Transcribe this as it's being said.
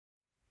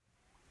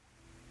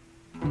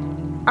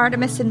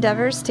Artemis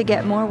endeavors to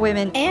get more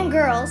women and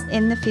girls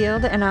in the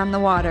field and on the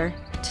water,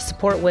 to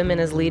support women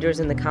as leaders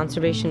in the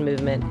conservation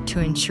movement, to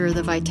ensure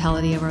the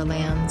vitality of our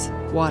lands,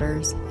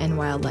 waters, and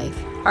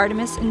wildlife.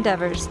 Artemis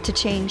endeavors to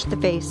change the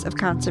face of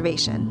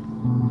conservation.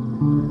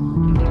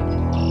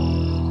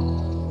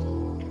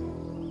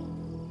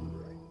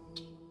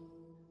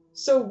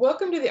 So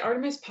welcome to the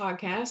Artemis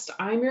podcast.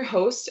 I'm your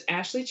host,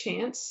 Ashley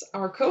Chance.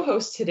 Our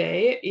co-host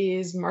today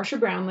is Marsha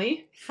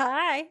Brownlee.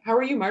 Hi. How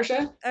are you,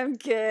 Marsha? I'm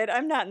good.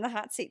 I'm not in the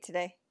hot seat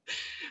today.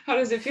 How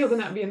does it feel to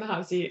not be in the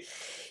hot seat?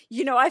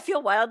 You know, I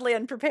feel wildly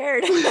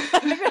unprepared.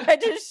 I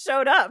just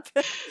showed up.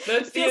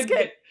 That's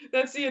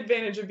the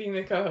advantage of being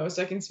the co-host.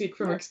 I can speak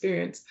from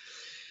experience.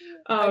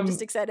 I'm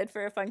just excited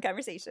for a fun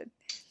conversation.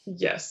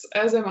 Yes,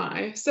 as am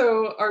I.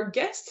 So our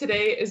guest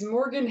today is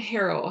Morgan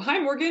Harrell. Hi,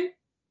 Morgan.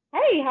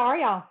 Hey, how are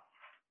y'all?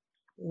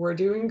 We're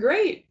doing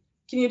great.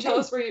 Can you tell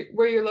us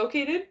where you're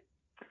located?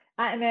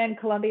 I'm in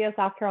Columbia,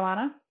 South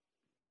Carolina.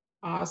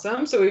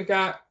 Awesome. So we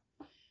got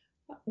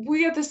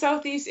the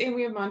Southeast and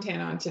we have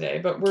Montana on today,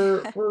 but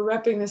we're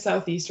repping the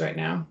Southeast right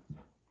now.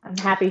 I'm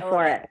happy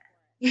for it.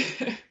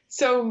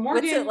 So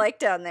Morgan, what's it like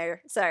down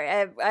there? Sorry,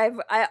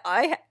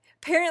 I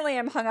apparently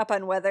I'm hung up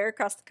on weather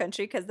across the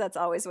country because that's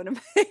always one of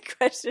my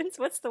questions.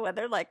 What's the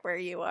weather like where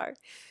you are?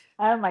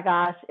 Oh my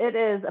gosh, it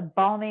is a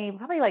balmy,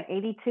 probably like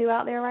 82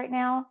 out there right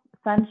now.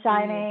 Sun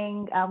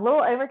shining, a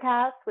little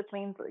overcast, which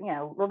means, a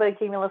little bit of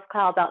cumulus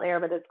clouds out there,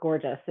 but it's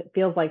gorgeous. It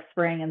feels like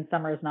spring and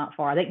summer is not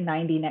far. I think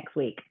 90 next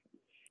week.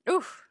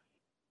 Oof.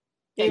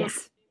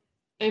 Yes.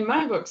 In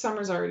my book,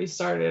 summer's already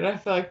started. I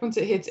feel like once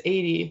it hits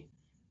 80,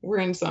 we're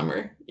in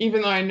summer,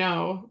 even though I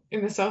know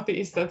in the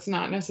Southeast, that's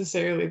not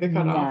necessarily the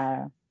cutoff.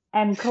 No.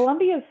 And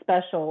Columbia is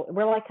special.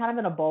 We're like kind of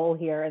in a bowl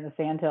here in the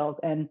Sandhills.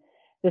 And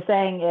the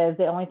saying is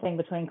the only thing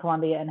between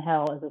Columbia and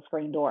hell is a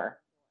screen door.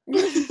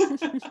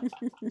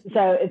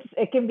 So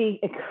it can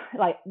be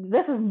like,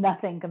 this is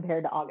nothing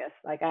compared to August.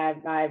 Like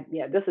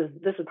this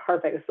is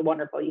perfect. This is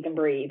wonderful. You can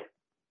breathe.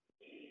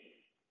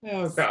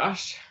 Oh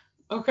gosh.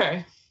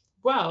 Okay.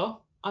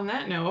 Well, on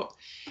that note,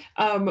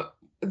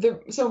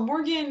 so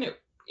Morgan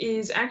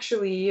is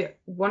actually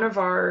one of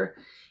our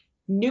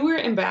newer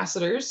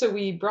ambassadors. So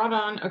we brought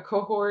on a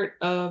cohort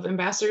of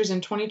ambassadors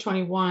in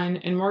 2021,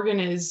 and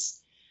Morgan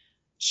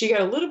she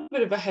got a little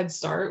bit of a head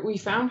start. We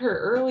found her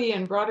early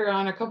and brought her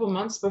on a couple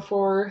months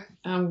before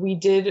we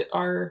did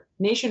our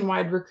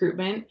nationwide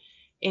recruitment,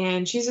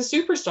 and she's a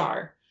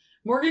superstar.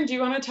 Morgan, do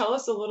you want to tell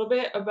us a little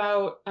bit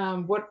about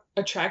what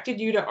attracted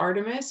you to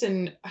Artemis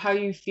and how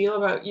you feel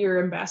about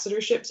your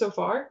ambassadorship so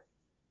far?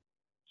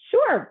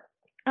 Sure.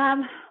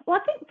 Well, I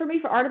think for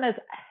me, for Artemis,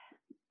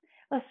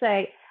 let's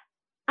say,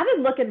 I've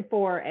been looking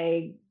for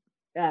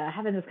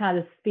having this kind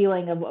of this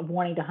feeling of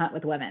wanting to hunt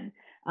with women.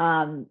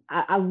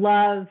 I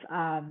love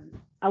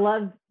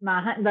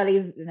my hunting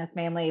buddies, and that's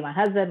mainly my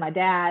husband, my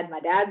dad's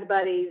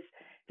buddies,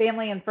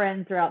 family and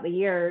friends throughout the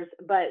years.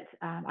 But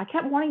I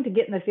kept wanting to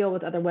get in the field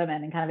with other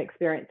women and kind of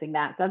experiencing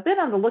that. So I've been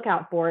on the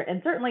lookout for it.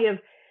 And certainly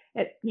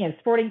at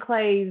sporting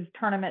clays,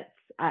 tournaments,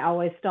 I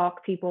always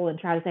stalk people and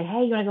try to say,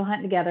 hey, you want to go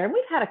hunt together? And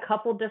we've had a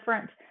couple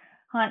different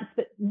hunts,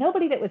 but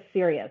nobody that was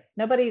serious,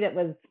 nobody that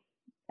was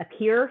a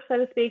peer, so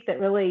to speak, that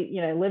really,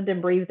 lived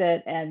and breathed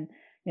it and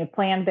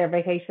planned their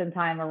vacation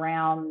time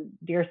around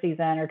deer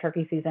season or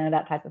turkey season or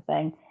that type of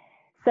thing.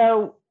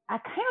 So I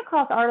came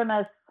across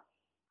Artemis,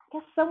 I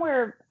guess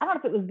somewhere, I don't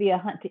know if it was via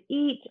Hunt to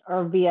Eat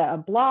or via a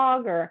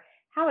blog or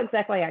how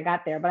exactly I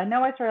got there, but I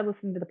know I started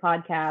listening to the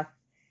podcast,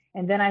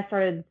 and then I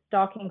started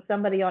stalking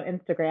somebody on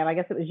Instagram. I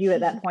guess it was you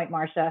at that point,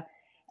 Marsha.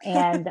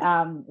 And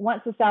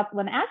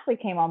when Ashley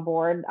came on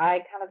board, I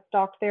kind of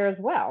stalked there as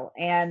well.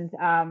 And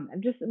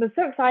just was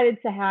so excited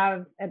to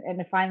have and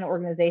to find an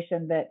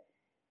organization that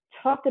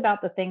talked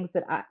about the things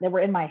that were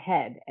in my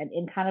head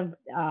and kind of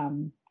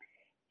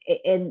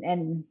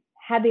and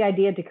had the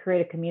idea to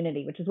create a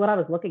community, which is what I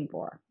was looking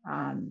for.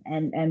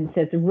 And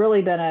so it's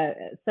really been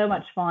so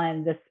much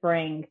fun this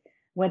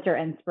winter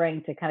and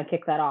spring to kind of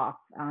kick that off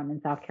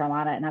in South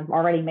Carolina. And I've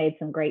already made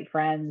some great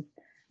friends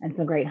and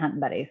some great hunting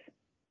buddies.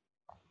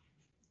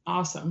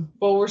 Awesome.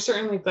 Well, we're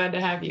certainly glad to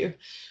have you.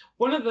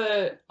 One of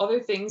the other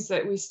things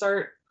that we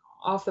start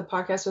off the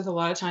podcast with a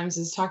lot of times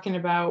is talking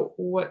about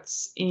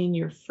what's in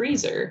your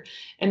freezer.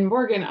 And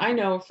Morgan, I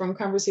know from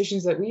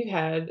conversations that we've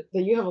had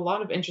that you have a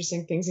lot of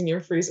interesting things in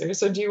your freezer.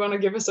 So do you want to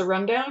give us a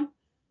rundown?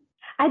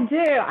 I do.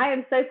 I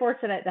am so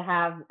fortunate to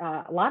have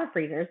a lot of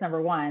freezers,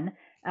 number one.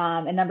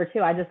 And number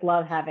two, I just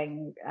love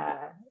having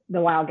the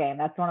wild game.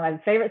 That's one of my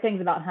favorite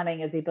things about hunting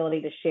is the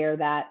ability to share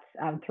that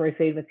through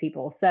food with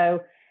people.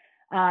 So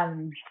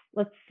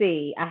let's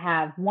see, I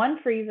have one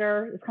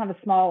freezer. It's kind of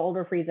a small,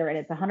 older freezer, and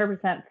it's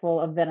 100% full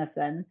of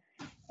venison.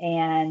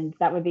 And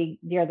that would be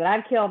deer that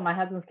I've killed, my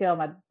husband's killed,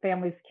 my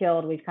family's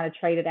killed. We've kind of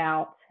traded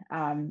out.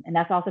 And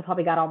that's also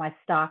probably got all my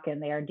stock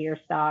in there, deer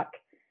stock,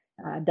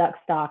 duck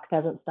stock,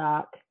 pheasant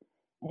stock.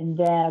 And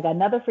then I've got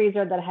another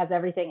freezer that has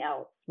everything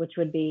else, which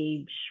would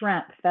be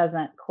shrimp,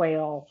 pheasant,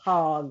 quail,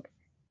 hog,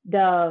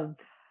 dove,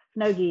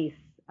 snow geese,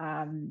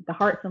 the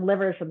hearts and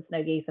livers from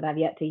snow geese that I've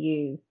yet to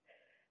use.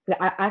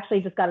 I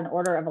actually just got an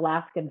order of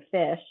Alaskan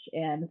fish,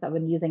 and so I've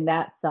been using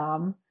that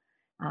some.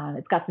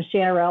 It's got some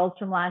chanterelles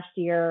from last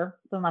year,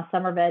 some of my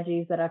summer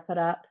veggies that I put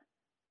up.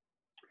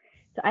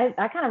 So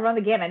I kind of run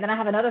the gamut. And then I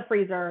have another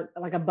freezer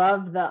like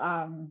above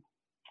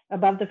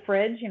the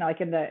fridge,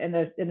 like in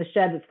the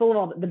shed that's full of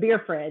all the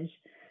beer fridge.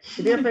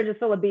 The beer fridge is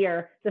full of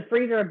beer. The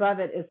freezer above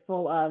it is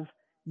full of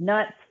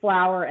nuts,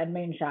 flour, and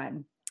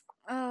moonshine.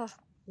 Oh,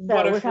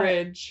 what a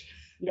fridge!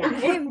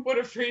 Yeah, what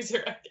a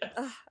freezer!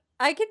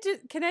 I guess.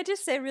 Can I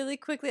just say really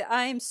quickly,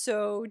 I am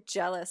so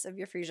jealous of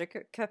your freezer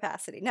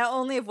capacity. Not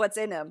only of what's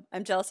in them,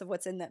 I'm jealous of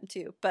what's in them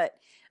too. But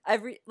I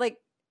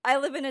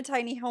live in a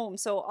tiny home,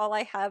 so all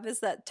I have is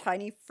that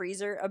tiny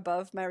freezer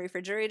above my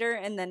refrigerator,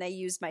 and then I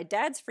use my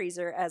dad's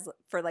freezer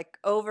for like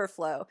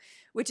overflow,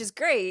 which is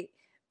great.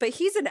 But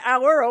he's an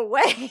hour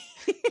away.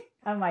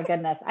 Oh my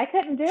goodness, I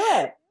couldn't do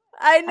it.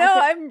 I know.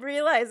 I'm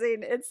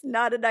realizing it's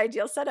not an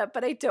ideal setup,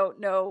 but I don't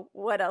know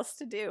what else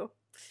to do.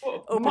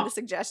 Well, open to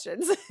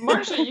suggestions.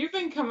 Marsha, you've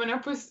been coming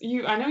up with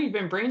I know you've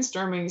been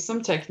brainstorming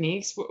some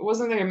techniques.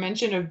 Wasn't there a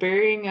mention of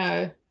burying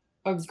a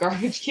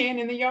garbage can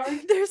in the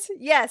yard?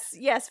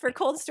 Yes, for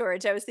cold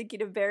storage. I was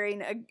thinking of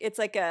burying it's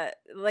like a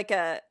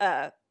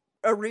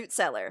root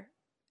cellar.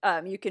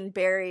 You can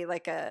bury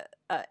like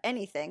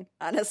anything,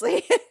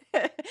 honestly.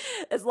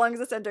 As long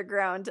as it's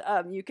underground,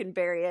 you can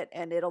bury it,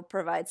 and it'll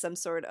provide some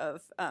sort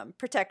of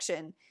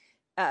protection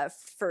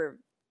for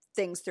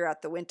things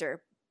throughout the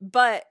winter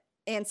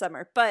and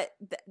summer. But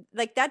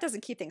like that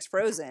doesn't keep things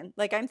frozen.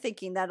 Like I'm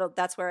thinking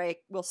that's where I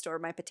will store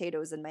my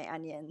potatoes and my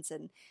onions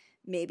and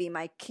maybe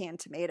my canned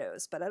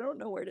tomatoes. But I don't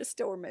know where to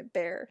store my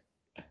bear.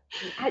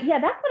 Yeah,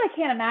 that's what I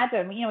can't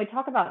imagine. We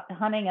talk about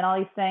hunting and all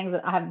these things.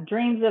 I have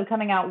dreams of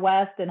coming out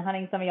west and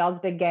hunting some of y'all's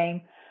big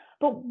game.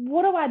 But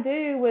what do I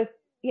do with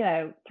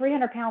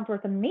 300 pounds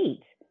worth of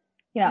meat?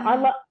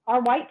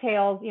 Our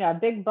whitetails, a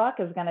big buck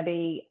is going to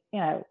be,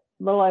 a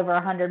little over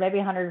 100, maybe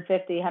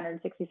 150,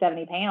 160,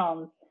 70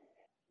 pounds.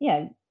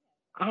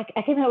 I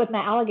came out with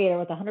my alligator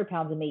with 100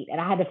 pounds of meat,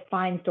 and I had to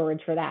find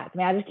storage for that. I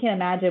mean, I just can't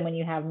imagine when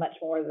you have much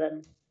more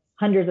than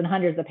hundreds and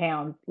hundreds of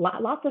pounds.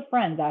 Lots of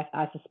friends,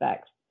 I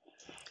suspect.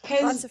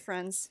 Lots of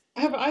friends.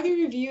 Have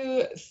either of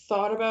you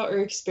thought about or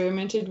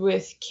experimented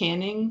with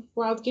canning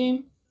wild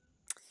game?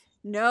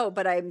 No,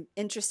 but I'm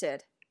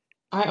interested.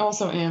 I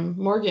also am.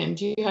 Morgan,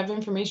 do you have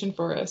information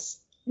for us?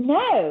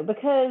 No,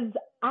 because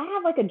I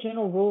have like a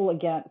general rule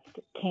against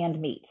canned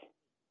meat.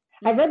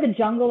 I read The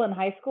Jungle in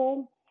high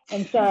school,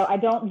 and so I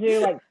don't do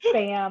like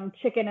Spam,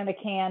 chicken in a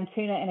can,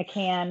 tuna in a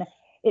can.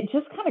 It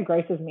just kind of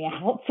grosses me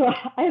out. So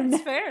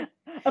That's fair.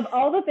 Of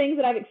all the things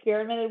that I've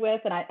experimented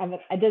with, and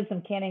I did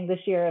some canning this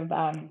year of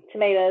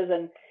tomatoes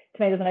and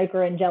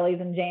okra and jellies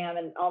and jam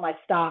and all my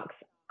stocks.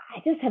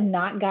 I just have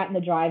not gotten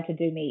the drive to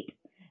do meat.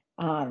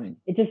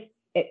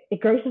 It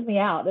grosses me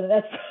out, and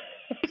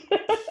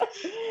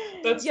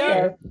that's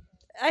fair.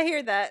 I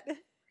hear that.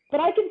 But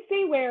I can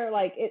see where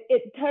like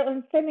it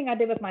same thing I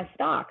did with my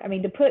stock. I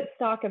mean, to put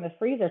stock in the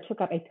freezer took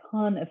up a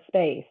ton of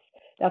space.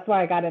 That's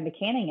why I got into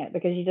canning it,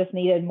 because you just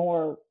needed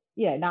more,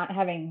 not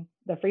having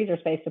the freezer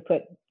space to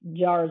put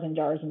jars and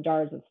jars and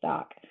jars of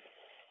stock.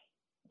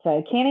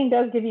 So canning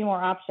does give you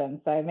more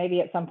options. So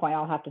maybe at some point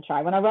I'll have to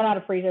try. When I run out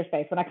of freezer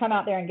space, when I come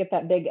out there and get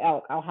that big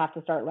elk, I'll have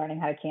to start learning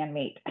how to can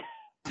meat.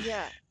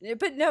 Yeah,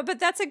 but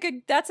that's a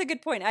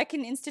good point. I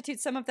can institute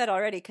some of that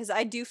already, because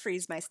I do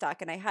freeze my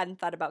stock, and I hadn't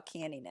thought about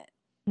canning it.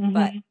 Mm-hmm.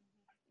 But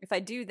if I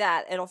do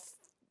that,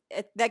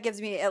 that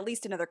gives me at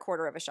least another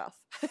quarter of a shelf.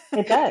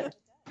 It does.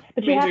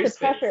 But you have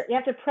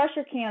to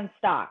pressure can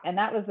stock, and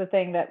that was the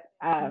thing that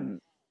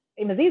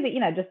it was easy.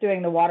 Just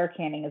doing the water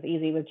canning is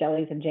easy with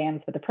jellies and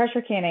jams, but the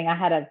pressure canning, I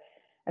had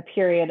a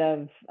period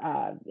of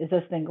is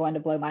this thing going to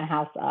blow my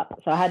house up?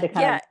 So I had to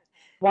kind of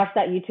watch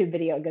that YouTube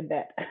video a good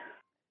bit.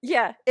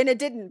 Yeah, and it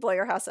didn't blow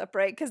your house up,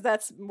 right? Because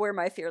that's where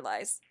my fear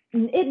lies.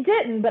 It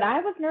didn't, but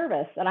I was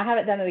nervous, and I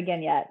haven't done it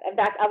again yet. In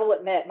fact, I will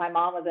admit, my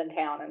mom was in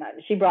town, and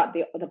she brought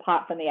the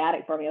pot from the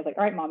attic for me. I was like,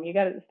 all right, Mom, you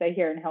got to stay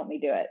here and help me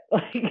do it.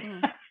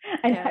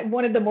 I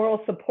wanted the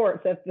moral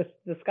support, so if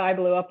the sky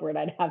blew upward,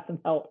 I'd have some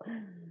help.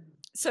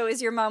 So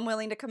is your mom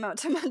willing to come out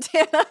to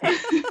Montana?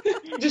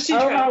 Does she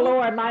my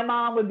Lord, my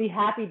mom would be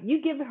happy. You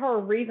give her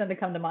a reason to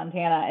come to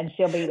Montana, and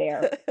she'll be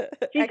there.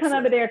 She'd come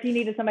over there if you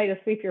needed somebody to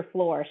sweep your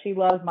floor. She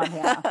loves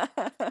Montana.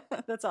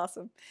 That's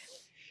awesome.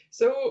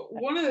 So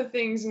one of the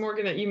things,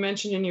 Morgan, that you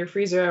mentioned in your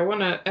freezer,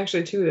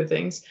 two of the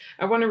things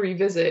I want to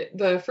revisit.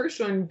 The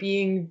first one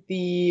being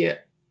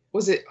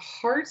was it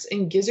hearts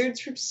and gizzards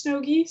from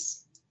snow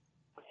geese?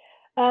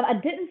 I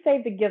didn't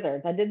save the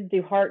gizzards. I did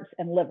do hearts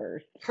and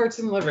livers. Hearts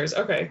and livers.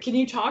 Okay. Can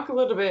you talk a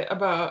little bit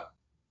about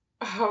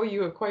how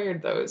you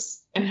acquired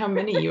those and how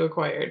many you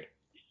acquired?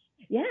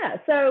 Yeah.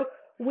 So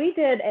we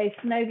did a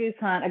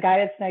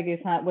guided snow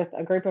goose hunt with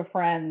a group of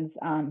friends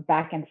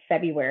back in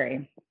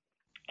February.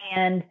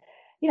 And,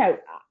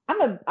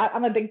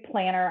 I'm a big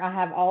planner. I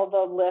have all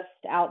the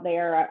lists out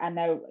there. I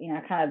know,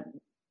 I kind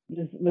of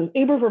just was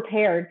uber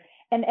prepared.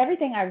 And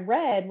everything I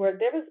read, where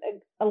there was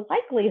a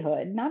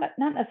likelihood, not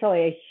necessarily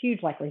a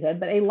huge likelihood,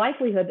 but a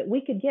likelihood that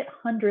we could get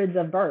hundreds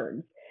of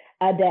birds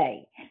a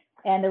day.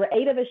 And there were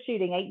 8 of us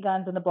shooting, 8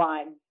 guns in the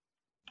blind.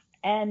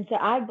 And so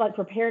I like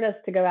prepared us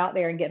to go out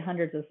there and get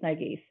hundreds of snow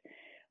geese.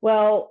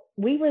 Well,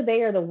 we were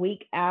there the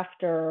week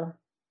after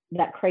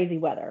that crazy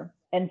weather.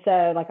 And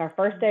so like our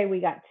first day, we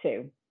got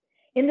 2.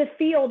 In the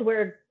field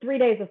where 3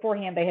 days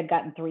beforehand, they had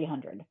gotten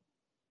 300.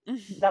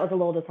 That was a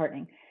little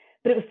disheartening,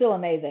 but it was still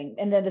amazing.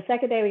 And then the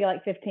second day, we got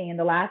like 15.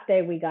 The last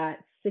day, we got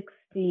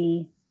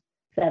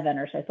 67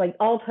 or so. So like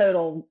all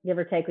total, give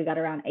or take, we got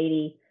around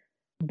 80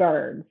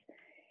 birds.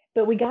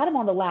 But we got them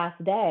on the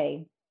last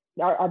day,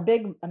 our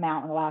big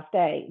amount on the last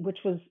day, which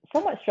was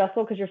somewhat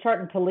stressful because you're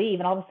starting to leave.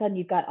 And all of a sudden,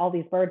 you've got all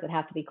these birds that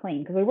have to be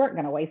cleaned because we weren't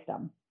going to waste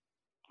them.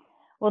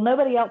 Well,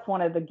 nobody else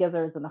wanted the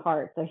gizzards and the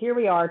hearts. So here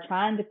we are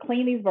trying to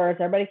clean these birds.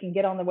 Everybody can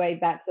get on the way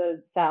back to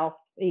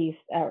southeast,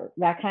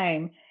 back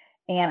home.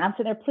 And I'm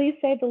sitting there, please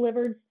save the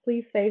livers,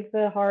 please save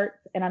the hearts.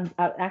 And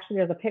actually,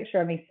 there's a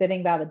picture of me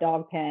sitting by the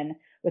dog pen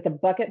with a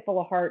bucket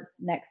full of hearts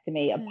next to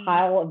me, a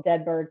pile of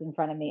dead birds in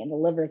front of me, and the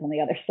livers on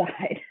the other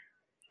side.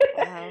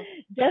 Wow.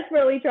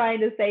 Desperately trying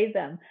to save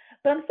them.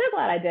 But I'm so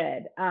glad I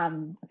did.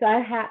 So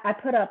I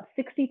put up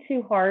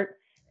 62 hearts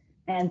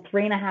and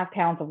 3.5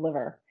 pounds of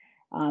liver.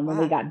 When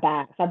we got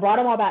back. So I brought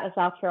them all back to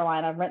South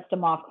Carolina, rinsed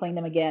them off, cleaned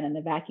them again, and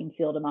then vacuum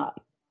sealed them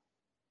up.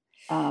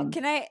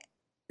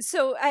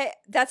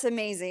 That's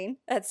amazing.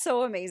 That's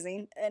so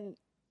amazing. And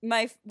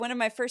one of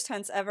my first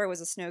hunts ever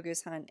was a snow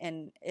goose hunt,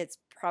 and it's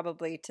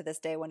probably to this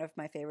day one of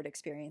my favorite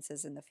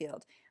experiences in the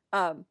field.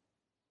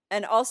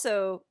 And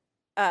also,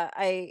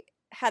 I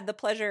had the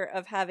pleasure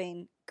of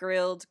having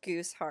grilled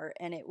goose heart,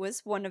 and it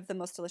was one of the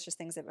most delicious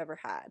things I've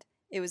ever had.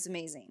 It was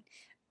amazing.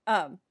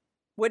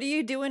 What are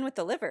you doing with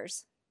the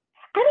livers?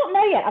 I don't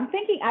know yet. I'm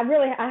thinking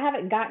I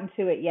haven't gotten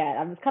to it yet.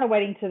 I'm just kind of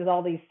waiting till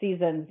all these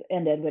seasons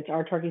ended, which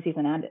our turkey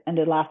season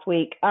ended last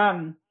week.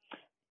 Probably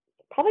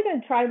going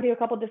to try to do a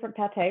couple different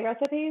pate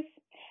recipes.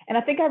 And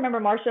I think I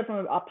remember, Marcia,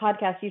 from a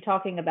podcast, you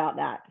talking about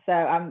that. So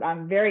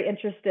I'm very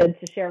interested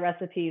to share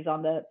recipes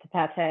on the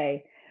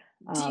pate.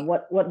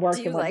 What works.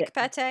 Do you like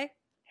pate?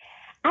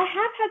 I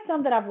have had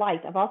some that I've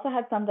liked. I've also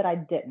had some that I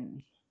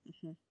didn't.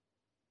 Mm-hmm.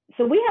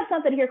 So we have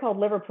something here called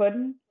liver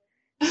pudding.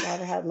 You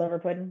ever had liver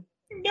pudding?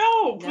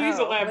 No, please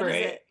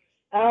elaborate.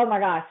 Oh my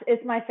gosh,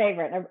 it's my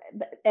favorite,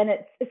 and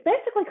it's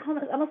basically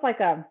almost like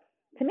to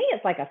me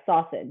it's like a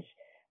sausage,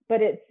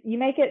 but you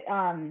make it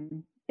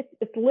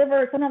it's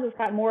liver. Sometimes it's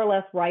got more or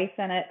less rice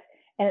in it,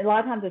 and a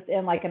lot of times it's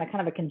in a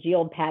kind of a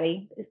congealed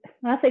patty.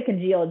 When I say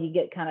congealed, you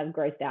get kind of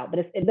grossed out, but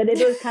it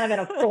is kind of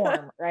in a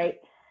form, right?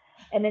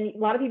 And then a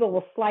lot of people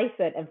will slice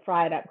it and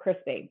fry it up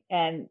crispy.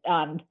 And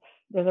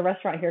there's a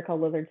restaurant here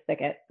called Lizard's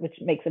Thicket, which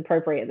makes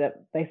appropriate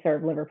that they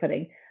serve liver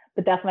pudding.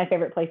 But that's my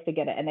favorite place to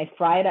get it. And they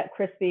fry it up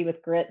crispy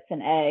with grits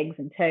and eggs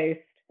and toast.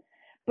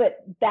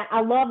 But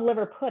I love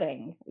liver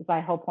pudding is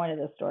my whole point of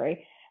this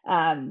story. So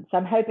I'm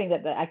hoping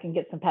that I can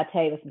get some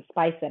pate with some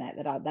spice in it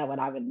that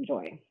I would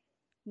enjoy.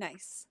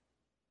 Nice.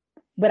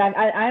 But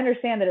I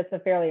understand that it's a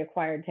fairly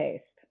acquired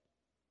taste.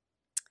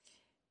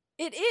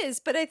 It is,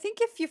 but I think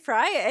if you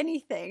fry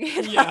anything,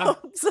 it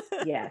helps.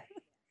 Yes.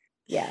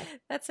 Yeah.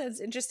 That sounds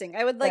interesting.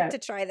 I would like to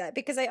try that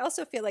because I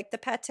also feel like the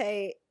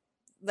pate,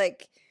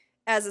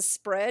 as a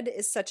spread,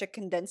 is such a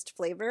condensed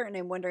flavor, and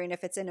I'm wondering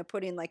if it's in a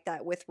pudding like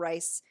that with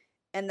rice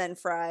and then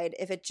fried,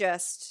 if it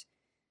just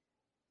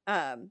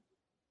I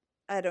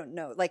don't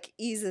know,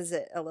 eases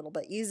it a little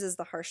bit, eases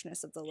the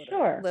harshness of the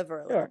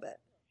liver a little bit.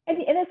 And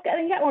it's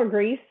got more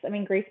grease. I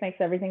mean, grease makes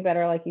everything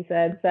better, like you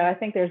said. So I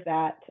think there's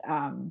that.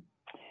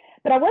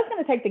 But I was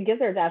going to take the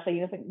gizzards,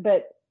 actually,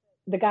 but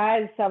the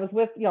guys I was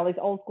with, these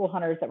old school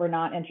hunters that were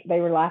not,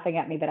 they were laughing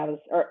at me that I was,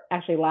 or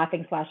actually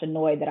laughing /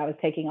 annoyed that I was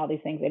taking all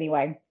these things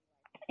anyway.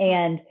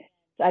 And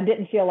so I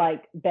didn't feel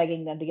like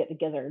begging them to get the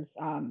gizzards.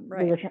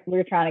 Right. We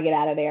were trying to get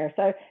out of there.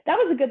 So that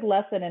was a good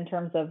lesson in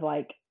terms of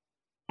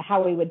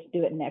how we would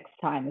do it next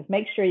time, is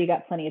make sure you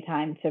got plenty of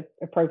time to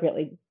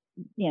appropriately,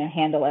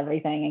 handle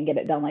everything and get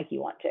it done like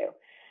you want to.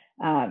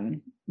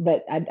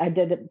 But I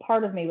did,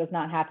 part of me was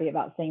not happy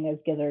about seeing those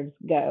gizzards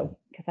go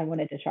because I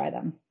wanted to try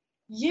them.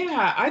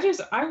 Yeah,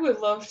 I would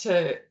love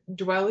to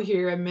dwell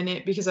here a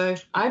minute because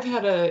I've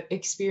had a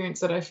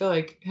experience that I feel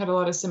like had a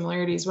lot of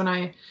similarities. When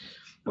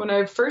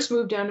I first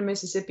moved down to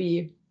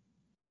Mississippi,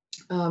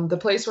 the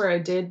place where I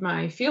did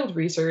my field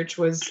research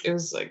was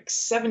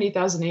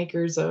 70,000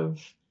 acres of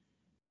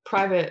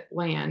private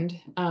land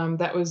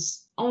that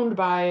was owned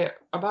by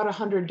about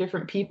 100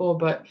 different people,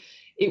 but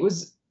it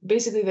was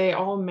basically they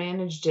all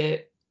managed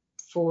it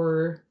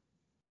for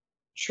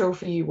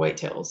trophy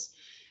whitetails.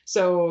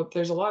 So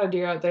there's a lot of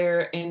deer out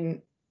there,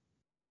 and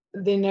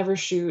they never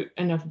shoot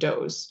enough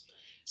does.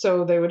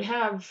 So they would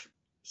have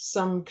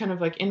some kind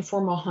of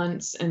informal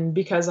hunts, and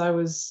because I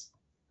was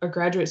a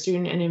graduate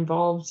student and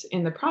involved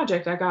in the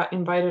project, I got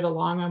invited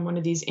along on one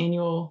of these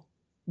annual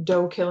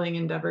doe killing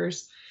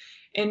endeavors.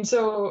 And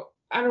so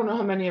I don't know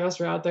how many of us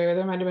were out there.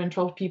 There might have been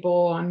 12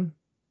 people on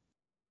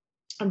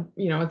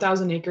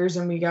 1,000 acres,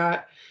 and we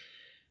got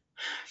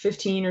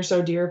 15 or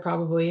so deer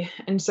probably.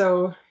 And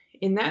so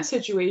in that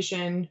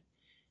situation,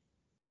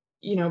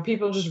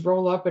 people just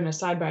roll up in a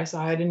side by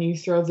side and you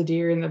throw the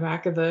deer in the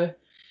back of the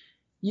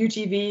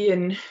UTV,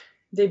 and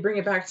they bring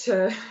it back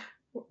to,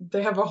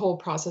 they have a whole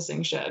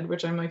processing shed,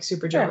 which I'm like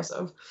super jealous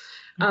of.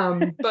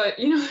 But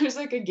there's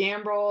like a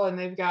gambrel, and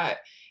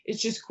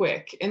it's just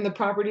quick. And the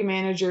property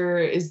manager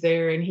is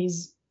there, and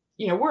he's,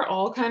 we're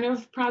all kind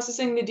of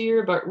processing the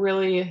deer, but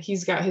really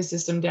he's got his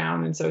system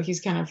down. And so he's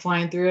kind of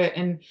flying through it.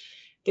 And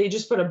they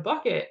just put a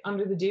bucket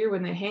under the deer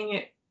when they hang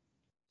it.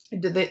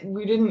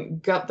 We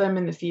didn't gut them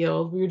in the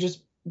field. We would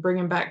just bring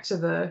them back to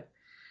the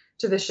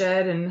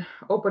shed and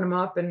open them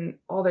up, and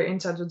all their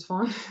insides would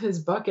fall in this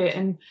bucket.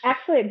 And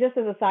actually, just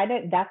as a side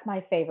note, that's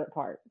my favorite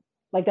part.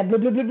 Like that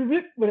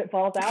when it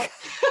falls out.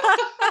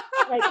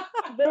 Like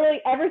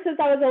literally, ever since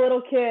I was a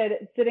little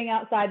kid, sitting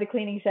outside the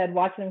cleaning shed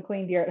watching them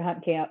clean deer at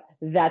hunt camp,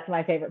 that's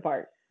my favorite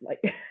part. Like,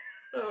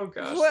 oh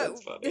gosh,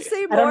 that's funny.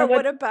 Say more.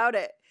 What about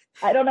it?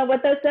 I don't know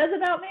what that says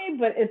about me,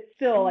 but it's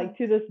still like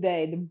to this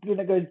day, when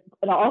it goes,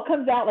 and it all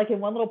comes out like in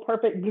one little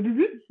perfect.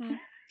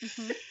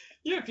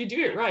 Yeah, if you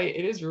do it right,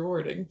 it is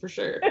rewarding for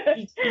sure.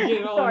 You get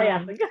it all. Sorry,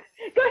 Ashley. Go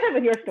ahead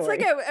with your story. It's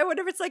like I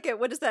wonder if it's like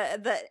what is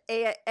that? The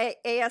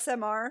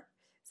ASMR?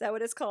 Is that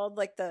what it's called?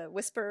 Like the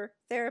whisper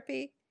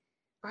therapy?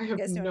 I have you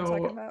guys know what I'm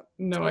talking about?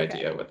 No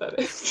idea what that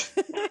is.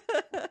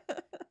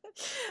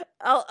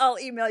 I'll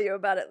email you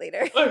about it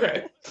later.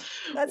 Okay.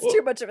 That's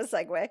too much of a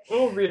segue.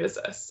 We'll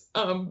reassess.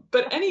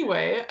 But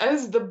anyway,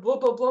 as the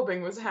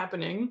blubbing was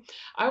happening,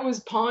 I was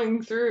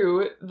pawing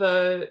through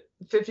the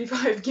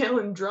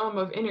 55-gallon drum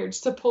of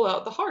innards to pull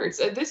out the hearts.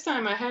 At this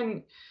time, I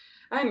hadn't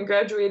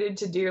graduated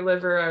to deer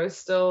liver. I was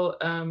still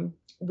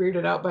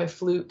weirded out by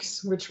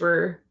flukes, which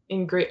were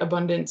in great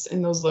abundance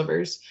in those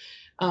livers.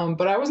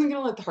 But I wasn't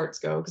going to let the hearts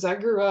go, because I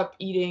grew up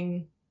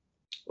eating.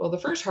 Well, the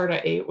first heart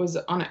I ate was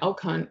on an elk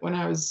hunt when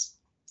I was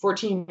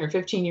 14 or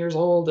 15 years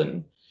old,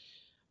 and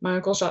my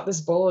uncle shot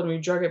this bull, and we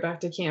drug it back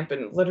to camp,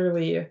 and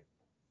literally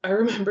I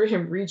remember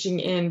him reaching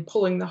in,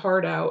 pulling the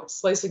heart out,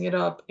 slicing it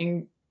up,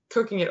 and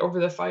cooking it over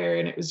the fire,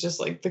 and it was just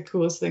like the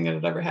coolest thing that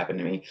had ever happened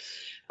to me.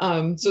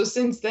 So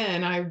since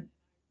then, I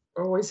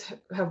always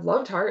have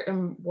loved heart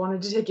and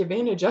wanted to take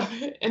advantage of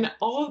it. And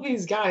all of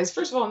these guys,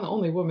 first of all, I'm the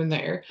only woman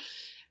there,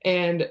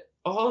 and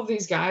all of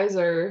these guys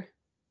are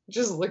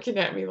just looking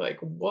at me like,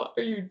 what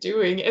are you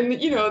doing? And,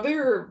 they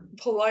were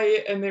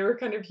polite and they were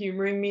kind of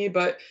humoring me,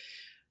 but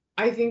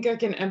I think I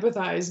can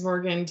empathize,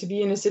 Morgan, to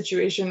be in a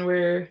situation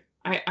where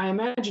I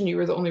imagine you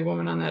were the only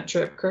woman on that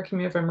trip. Correct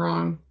me if I'm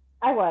wrong.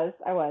 I was.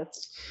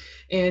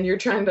 And you're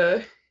trying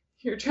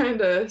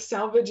to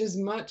salvage as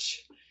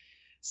much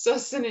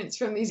sustenance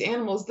from these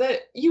animals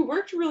that you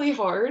worked really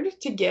hard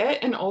to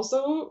get, and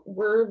also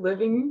were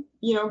living,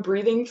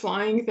 breathing,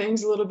 flying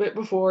things a little bit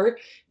before.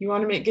 You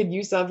want to make good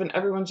use of, and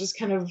everyone's just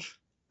kind of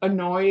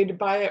annoyed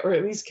by it, or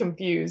at least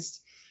confused.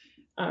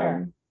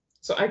 Sure.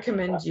 So I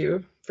commend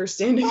you for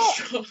standing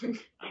strong.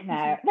 I know.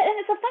 And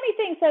it's a funny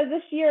thing. So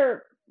this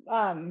year,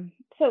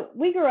 so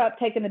we grew up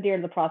taking the deer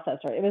to the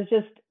processor. It was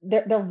just,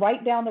 they're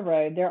right down the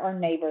road. They're our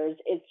neighbors.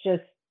 It's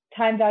just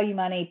time value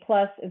money.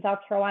 Plus in South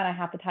Carolina,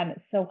 half the time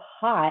it's so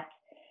hot.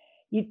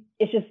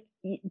 It's just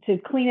to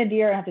clean a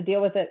deer and have to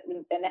deal with it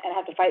and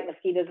have to fight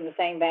mosquitoes in the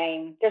same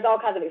vein. There's all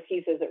kinds of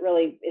excuses.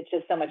 It's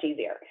just so much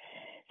easier.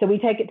 So we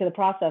take it to the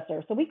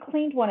processor. So we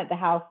cleaned one at the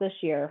house this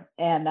year,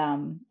 and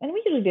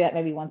we usually do that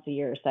maybe once a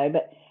year or so.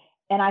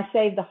 And I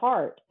saved the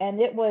heart, and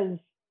it was,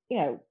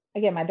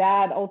 again, my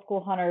dad, old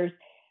school hunters,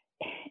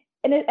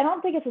 and I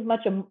don't think it's as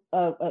much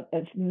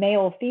a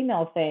male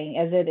female thing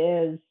as it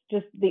is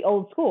just the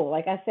old school.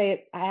 Like I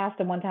asked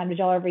him one time, did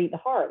y'all ever eat the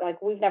heart?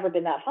 Like, we've never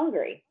been that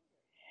hungry.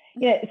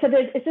 So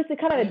it's just a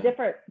kind of a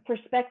different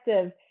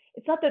perspective.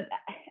 It's not that,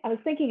 I was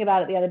thinking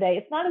about it the other day.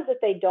 It's not as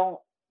if they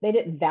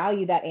didn't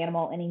value that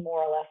animal any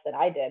more or less than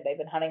I did. They've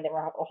been hunting them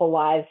their whole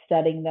lives,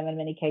 studying them in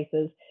many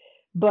cases,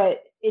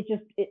 but it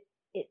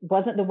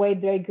wasn't the way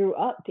they grew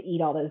up to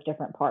eat all those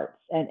different parts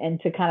and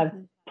to kind of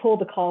pull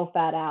the caul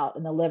fat out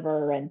and the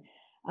liver. And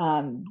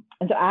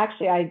so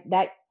actually I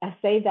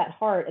saved that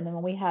heart. And then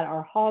when we had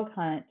our hog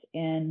hunt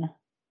in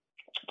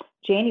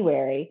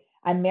January,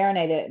 I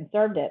marinated it and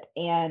served it.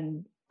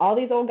 And all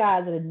these old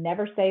guys that had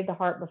never saved the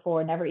heart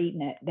before, never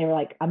eaten it, they were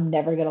like, I'm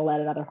never going to let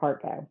another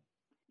heart go.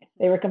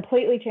 They were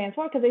completely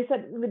transformed because they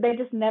said they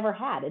just never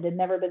had. It had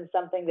never been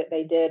something that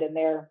they did in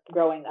their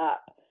growing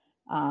up.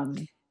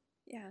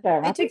 So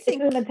I think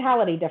it's a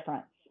mentality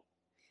difference.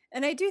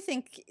 And I do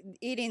think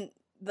eating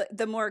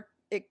the more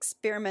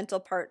experimental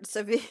parts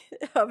of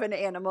an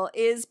animal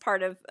is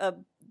part of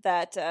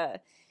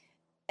that.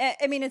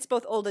 I mean, it's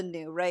both old and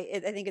new, right? I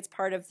think it's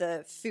part of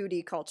the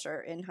foodie culture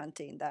in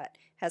hunting that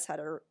has had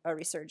a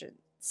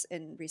resurgence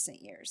in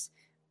recent years.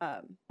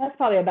 That's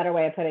probably a better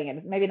way of putting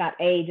it. Maybe not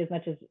age as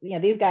much as,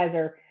 these guys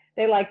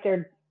they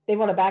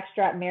want a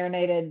backstrap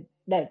marinated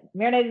in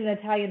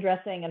Italian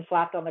dressing and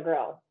flapped on the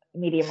grill,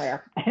 medium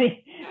rare. I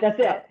mean, that's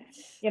it.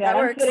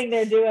 I'm sitting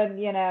there doing,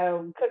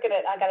 cooking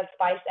it. I got a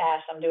spiced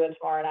ash I'm doing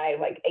tomorrow night,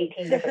 like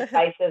 18 different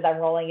spices. I'm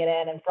rolling it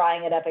in and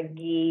frying it up in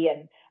ghee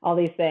and all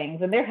these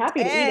things. And they're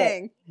happy to eat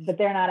it, but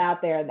they're not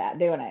out there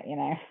doing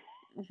it,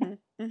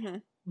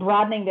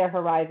 broadening their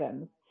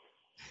horizons.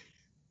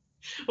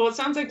 Well, it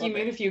sounds like you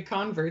made a few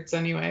converts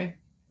anyway.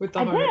 with the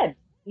I heart. did,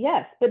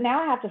 yes, but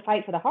now I have to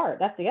fight for the heart.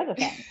 That's the other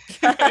thing.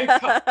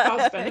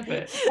 Cost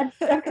benefit.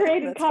 I've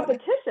created That's funny.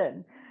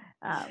 competition.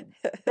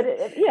 But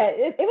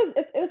it was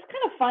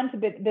kind of fun to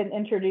been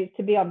introduced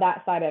to be on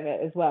that side of it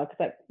as well,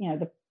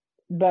 because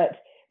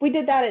but we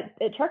did that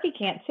at turkey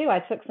camp too. I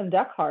took some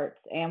duck hearts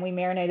and we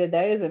marinated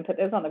those and put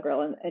those on the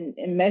grill,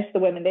 and most of the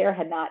women there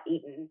had not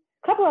eaten.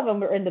 A couple of them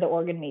were into the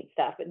organ meat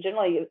stuff, but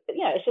generally,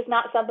 it's just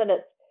not something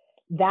that's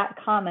that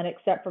common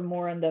except for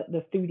more in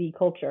the foodie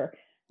culture.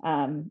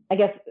 I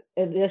guess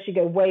unless you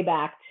go way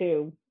back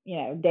to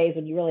days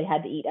when you really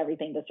had to eat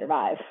everything to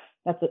survive.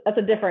 That's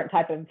a different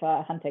type of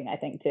hunting, I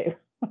think, too.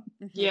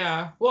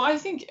 Yeah. Well, I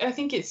think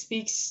it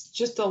speaks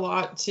just a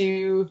lot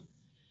to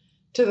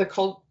the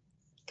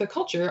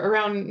culture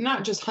around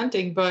not just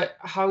hunting, but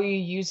how you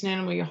use an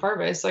animal you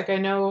harvest. Like, I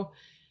know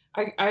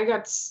I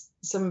got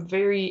some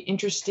very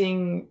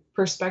interesting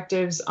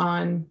perspectives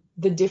on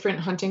the different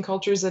hunting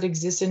cultures that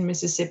exist in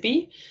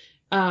Mississippi.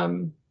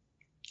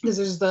 Because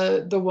there's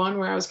the one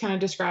where I was kind of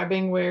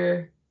describing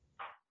where,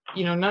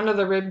 none of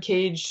the rib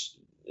cage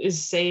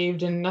is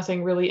saved and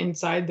nothing really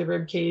inside the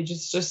rib cage.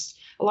 It's just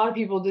a lot of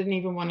people didn't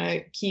even want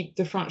to keep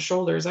the front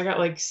shoulders. I got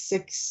like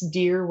 6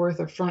 deer worth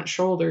of front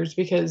shoulders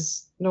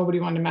because nobody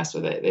wanted to mess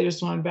with it. They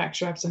just wanted back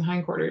straps and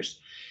hindquarters.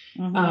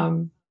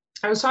 Mm-hmm.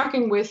 I was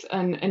talking with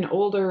an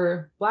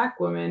older Black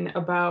woman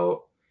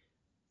about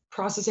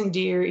processing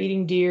deer,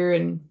 eating deer,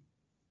 and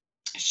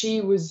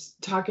she was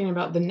talking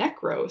about the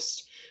neck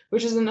roast,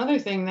 which is another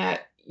thing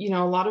that,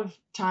 a lot of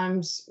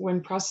times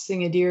when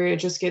processing a deer, it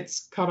just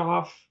gets cut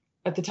off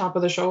at the top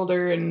of the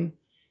shoulder. And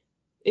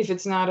if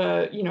it's not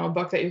a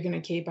buck that you're going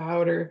to cape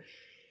out, or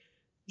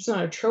it's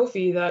not a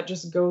trophy, that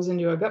just goes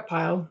into a gut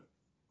pile.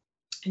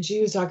 And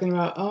she was talking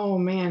about, oh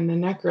man, the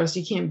neck roast,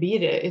 you can't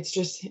beat it.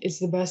 It's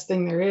the best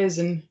thing there is.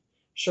 And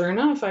sure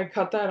enough, I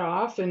cut that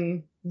off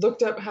and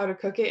looked up how to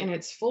cook it, and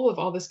it's full of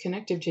all this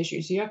connective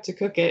tissue. So you have to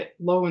cook it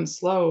low and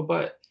slow,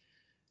 but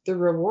the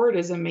reward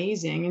is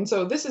amazing. And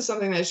so this is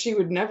something that she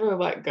would never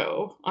let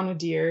go on a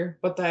deer,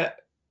 but that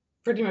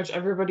pretty much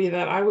everybody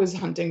that I was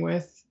hunting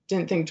with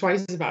didn't think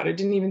twice about it,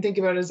 didn't even think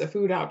about it as a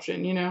food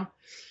option,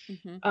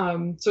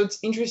 Mm-hmm. So it's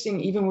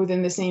interesting, even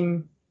within the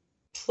same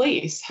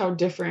place, how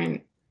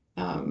different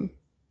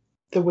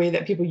the way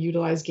that people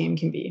utilize game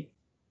can be.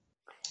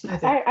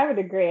 I would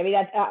agree. I mean,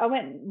 I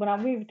went,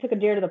 when we took a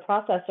deer to the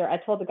processor, I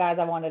told the guys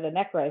I wanted a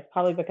neck roast,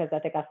 probably because I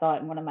think I saw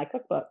it in one of my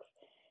cookbooks.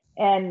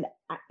 And,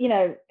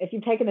 if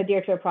you've taken the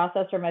deer to a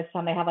processor, most of the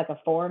time they have like a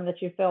form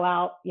that you fill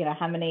out,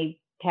 how many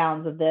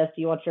pounds of this,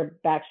 do you want your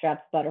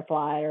backstraps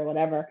butterfly or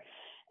whatever.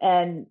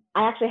 And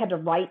I actually had to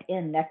write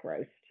in neck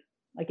roast.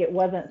 Like, it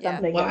wasn't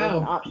something that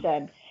was an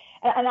option.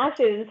 And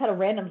actually, I just had a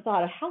random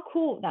thought of how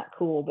cool, not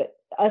cool, but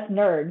us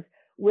nerds,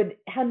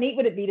 how neat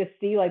would it be to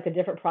see like the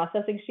different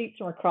processing sheets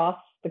from across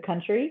the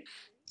country?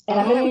 And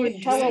I mean, you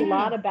could tell a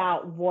lot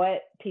about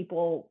what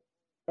people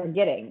are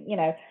getting,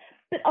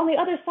 But on the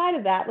other side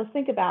of that, let's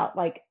think about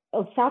like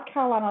South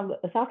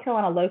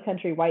Carolina low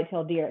country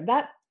whitetail deer.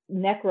 That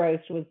neck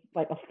roast was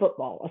like a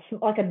football,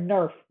 like a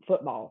Nerf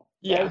football.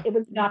 Yeah. Right? It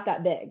was not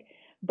that big.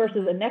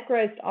 Versus a neck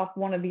roast off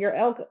one of your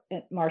elk,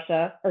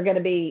 Marcia, are going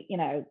to be,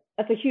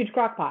 that's a huge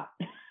crock pot.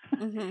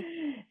 Mm-hmm.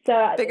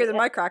 So bigger than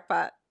my crock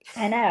pot.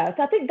 I know.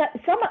 So I think that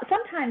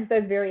sometimes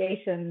those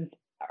variations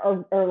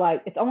are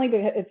like, it's only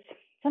because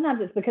sometimes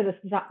it's because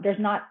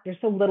there's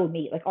so little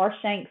meat. Like our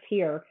shanks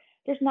here,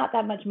 there's not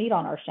that much meat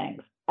on our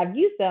shanks. I've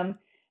used them.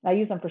 I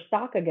use them for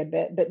stock a good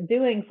bit, but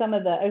doing some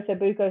of the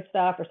ossobuco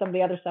stuff or some of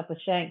the other stuff with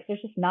shanks,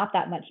 there's just not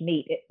that much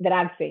meat that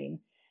I've seen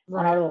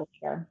on our little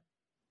deer.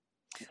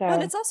 So. Well,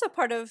 and it's also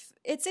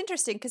it's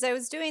interesting because I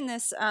was doing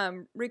this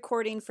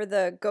recording for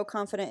the Go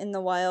Confident in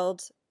the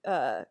Wild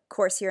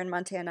course here in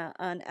Montana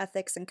on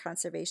ethics and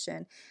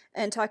conservation,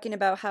 and talking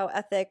about how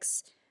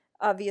ethics,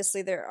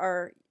 obviously there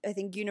are, I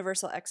think,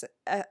 universal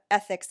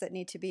ethics that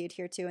need to be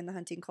adhered to in the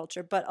hunting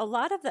culture, but a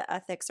lot of the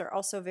ethics are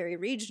also very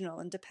regional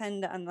and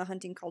depend on the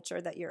hunting culture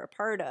that you're a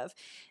part of.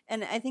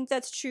 And I think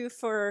that's true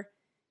for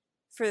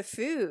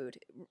food.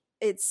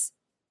 It's,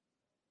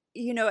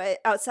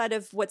 outside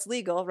of what's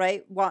legal,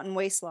 right? Wanton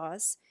waste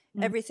laws.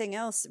 Mm-hmm. Everything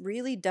else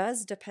really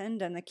does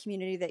depend on the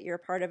community that you're a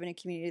part of and a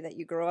community that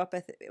you grow up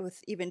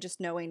with even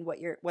just knowing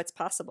what's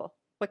possible.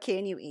 What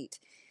can you eat?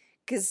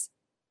 Because,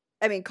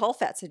 caul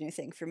fat's a new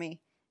thing for me.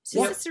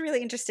 So it's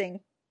really interesting.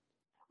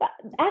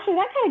 Actually,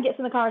 that kind of gets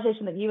in the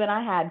conversation that you and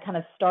I had kind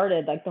of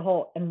started, like the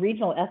whole, and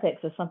regional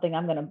ethics is something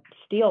I'm going to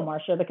steal,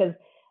 Marcia, because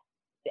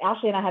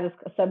Ashley and I had this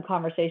sub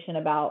conversation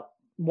about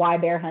why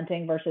bear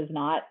hunting versus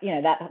not,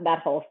 that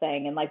whole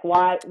thing. And like,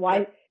 why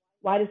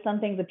do some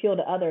things appeal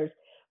to others?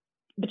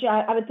 But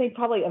I would think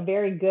probably a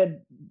very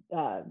good,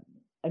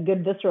 a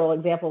good visceral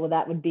example of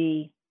that would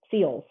be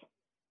seals.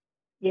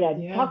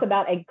 Talk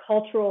about a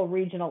cultural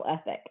regional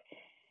ethic.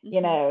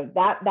 Mm-hmm.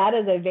 That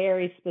is a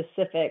very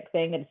specific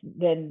thing that's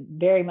been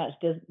very much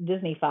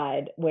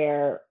Disneyfied,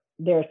 where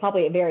there's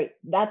probably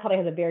that probably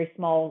has a very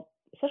small,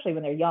 especially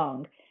when they're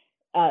young,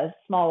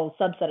 small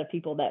subset of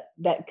people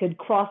that could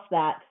cross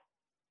that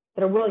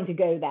are willing to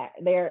go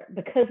there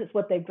because it's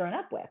what they've grown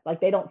up with.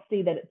 Like, they don't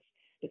see that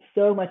but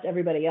so much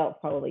everybody else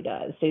probably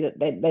does. See that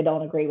they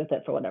don't agree with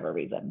it for whatever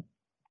reason.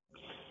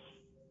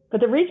 But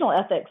the regional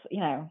ethics,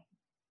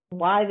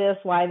 why this,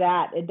 why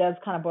that, it does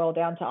kind of boil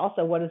down to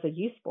also what is the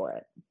use for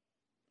it.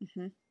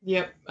 Mm-hmm.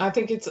 Yep. I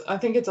think it's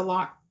a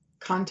lot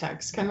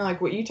context, kind of like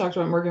what you talked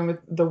about, Morgan, with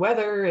the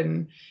weather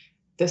and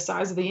the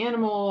size of the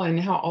animal and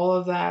how all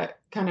of that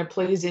kind of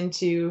plays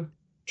into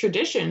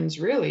traditions,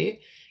 really.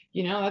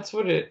 That's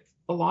what a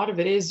lot of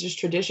it is, just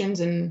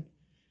traditions. And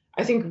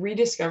I think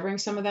rediscovering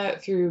some of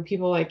that through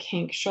people like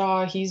Hank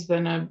Shaw, he's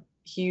been a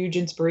huge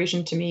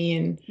inspiration to me.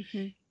 And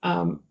mm-hmm.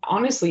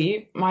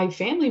 Honestly, my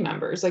family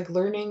members, like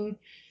learning,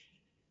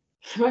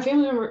 my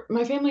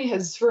family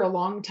has for a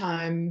long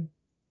time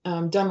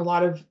done a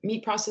lot of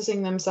meat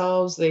processing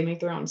themselves. They make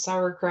their own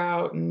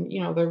sauerkraut, and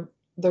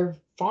they're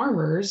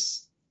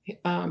farmers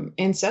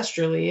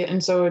ancestrally,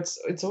 and so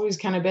it's always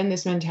kind of been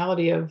this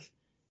mentality of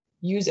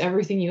use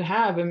everything you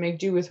have and make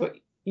do with what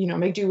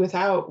make do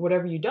without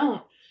whatever you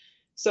don't.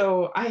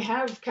 So I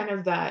have kind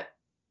of that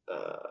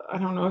I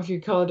don't know if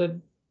you call it a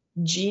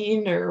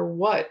gene or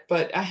what,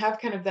 but I have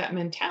kind of that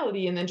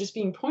mentality, and then just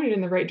being pointed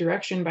in the right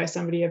direction by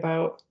somebody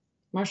about,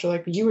 Marsha,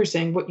 like you were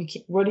saying,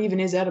 what even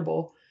is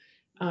edible.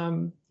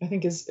 I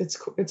think it's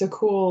a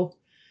cool.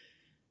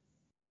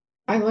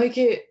 I like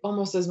it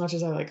almost as much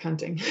as I like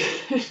hunting.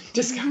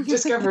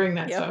 Discovering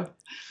that stuff.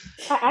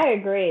 I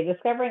agree.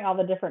 Discovering all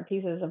the different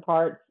pieces and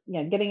parts.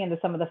 Getting into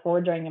some of the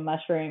foraging and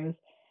mushrooms.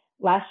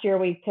 Last year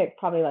we picked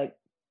probably like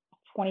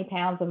 20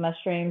 pounds of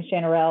mushrooms,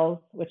 chanterelles,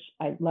 which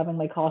I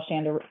lovingly call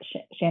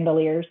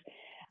chandeliers.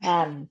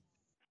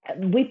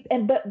 We'd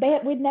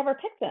never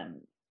picked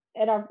them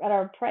at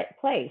our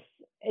place.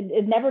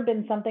 It'd never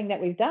been something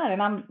that we've done,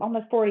 and I'm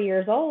almost 40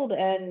 years old,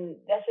 and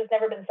that's just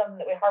never been something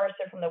that we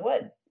harvested from the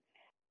woods.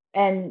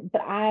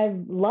 But I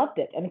loved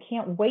it, and I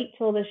can't wait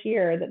till this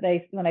year that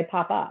when they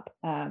pop up.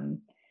 So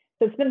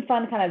it's been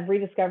fun, kind of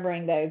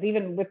rediscovering those,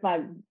 even with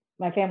my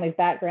family's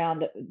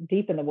background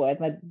deep in the woods.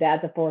 My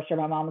dad's a forester,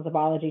 my mom was a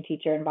biology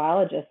teacher and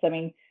biologist. I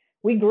mean,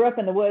 we grew up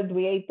in the woods,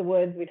 we ate the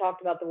woods, we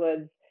talked about the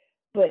woods,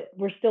 but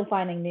we're still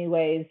finding new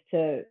ways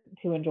to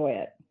enjoy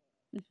it.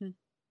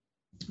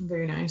 Mm-hmm.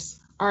 Very nice.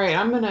 All right,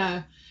 I'm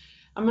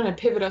gonna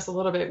pivot us a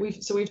little bit.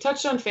 We've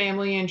touched on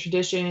family and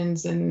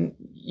traditions, and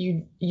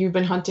you've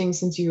been hunting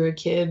since you were a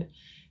kid.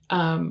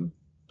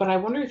 But I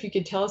wonder if you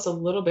could tell us a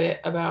little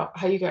bit about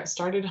how you got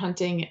started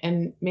hunting,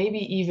 and maybe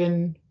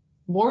even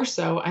more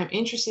so, I'm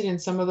interested in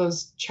some of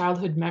those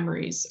childhood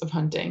memories of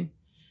hunting.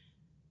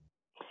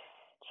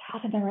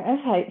 Childhood memory.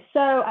 Okay, so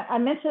I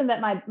mentioned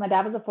that my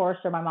dad was a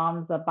forester, my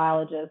mom's a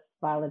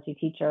biology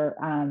teacher,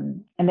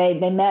 and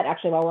they met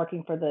actually while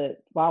working for the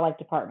wildlife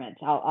department.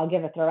 I'll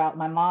give a throw out.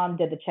 My mom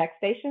did the check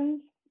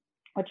stations,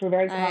 which were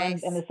very common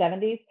in the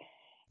 70s,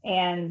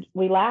 and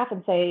we laugh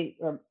and say,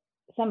 or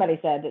somebody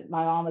said that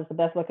my mom was the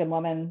best looking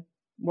woman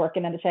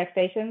working in the check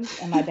stations,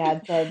 and my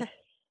dad said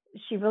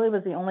she really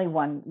was the only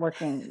one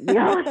working.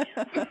 That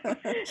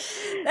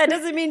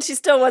doesn't mean she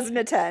still wasn't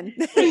a 10.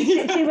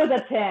 She was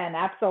a 10,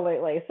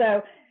 absolutely.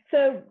 So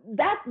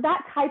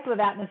that type of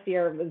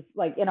atmosphere was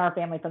like in our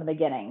family from the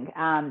beginning.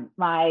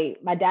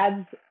 My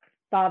dad's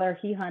father,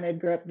 he hunted,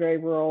 grew up very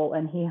rural,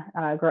 and he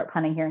grew up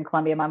hunting here in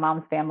Columbia. My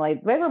mom's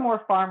family, they were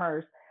more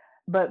farmers,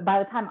 but by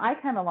the time I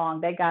came along,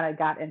 they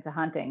got into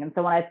hunting. And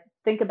so when I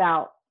think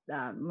about,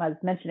 I was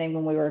mentioning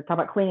when we were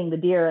talking about cleaning the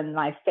deer, and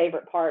my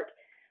favorite part,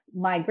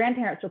 my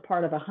grandparents were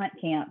part of a hunt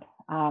camp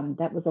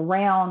that was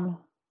around,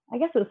 I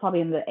guess it was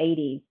probably in the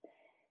 80s.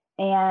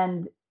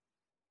 And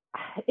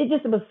it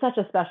was such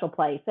a special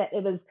place.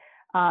 It was,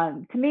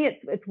 to me,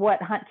 it's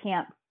what hunt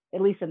camps,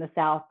 at least in the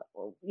South,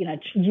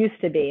 used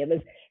to be.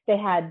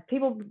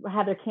 People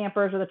had their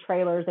campers or the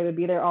trailers. They would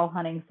be there all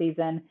hunting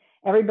season.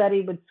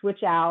 Everybody would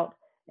switch out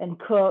and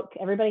cook.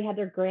 Everybody had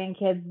their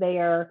grandkids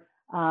there.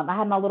 I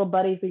had my little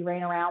buddies we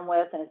ran around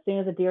with, and as soon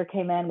as a deer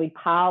came in, we'd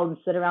pile and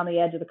sit around the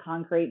edge of the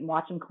concrete and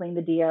watch them clean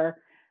the deer.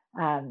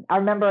 I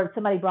remember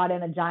somebody brought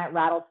in a giant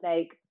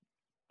rattlesnake,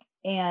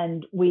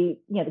 and the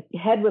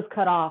head was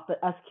cut off,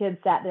 but us kids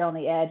sat there on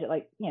the edge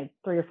at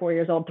 3 or 4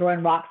 years old,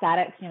 throwing rocks at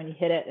it. When you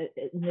hit it,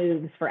 it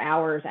moves for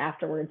hours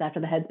afterwards after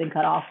the head's been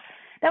cut off.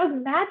 That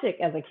was magic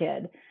as a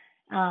kid.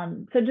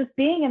 So just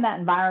being in that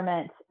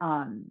environment,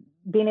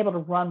 being able to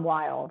run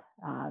wild,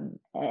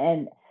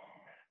 and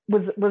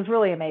was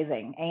really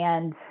amazing.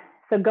 And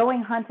so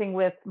going hunting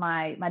with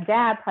my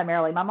dad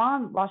primarily. My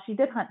mom, while she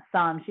did hunt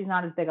some, she's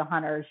not as big a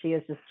hunter. She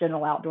is just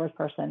general outdoors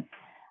person.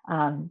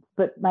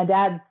 But my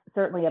dad's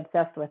certainly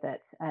obsessed with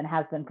it and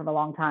has been for a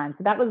long time.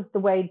 So that was the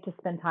way to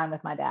spend time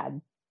with my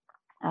dad.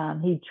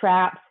 He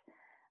trapped.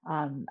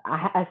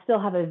 I still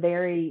have a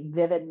very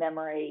vivid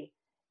memory.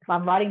 If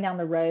I'm riding down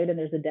the road and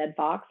there's a dead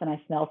fox and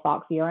I smell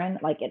fox urine,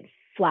 like it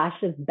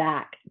flashes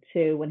back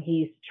to when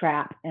he's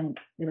trapped and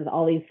there was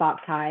all these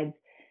fox hides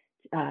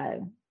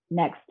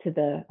next to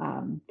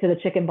the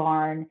chicken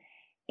barn,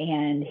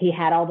 and he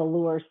had all the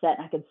lures set,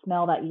 and I could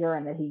smell that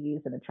urine that he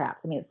used in the traps.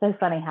 I mean, it's so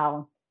funny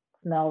how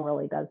smell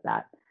really does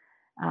that.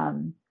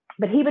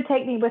 But he would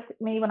take me with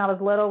me when I was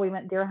little. We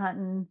went deer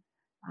hunting.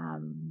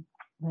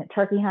 went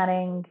turkey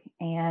hunting,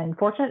 and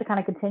fortunate to kind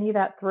of continue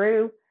that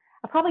through.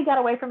 I probably got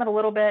away from it a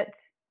little bit,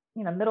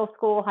 middle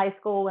school, high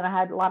school, when I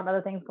had a lot of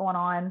other things going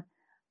on.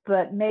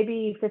 But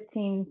maybe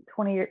 15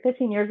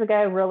 years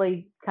ago,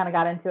 really kind of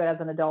got into it as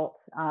an adult,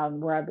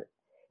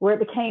 where it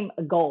became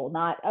a goal,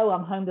 not, oh,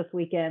 I'm home this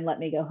weekend, let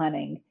me go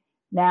hunting.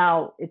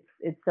 Now it's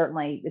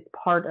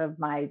part of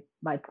my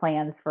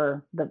plans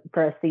for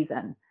a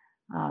season.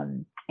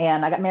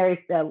 And I got married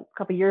a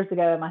couple of years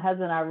ago, and my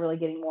husband and I are really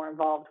getting more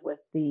involved with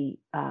the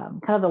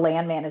kind of the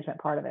land management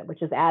part of it,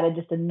 which has added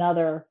just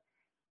another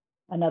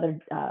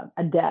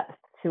a depth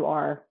to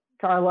our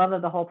love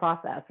of the whole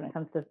process when it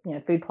comes to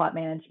food plot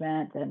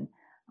management. And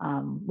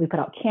we put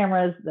out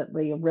cameras that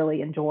we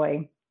really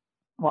enjoy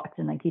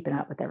watching and keeping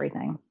up with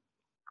everything.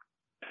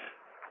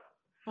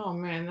 Oh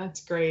man,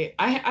 that's great.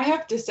 I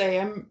have to say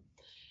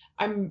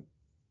I'm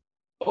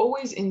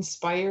always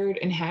inspired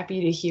and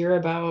happy to hear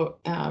about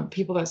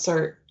people that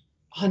start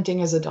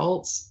hunting as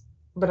adults.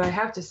 But I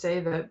have to say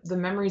that the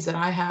memories that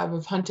I have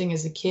of hunting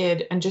as a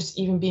kid and just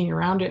even being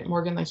around it,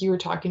 Morgan, like you were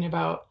talking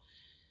about,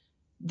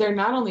 they're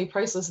not only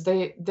priceless,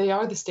 they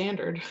are the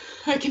standard.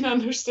 I can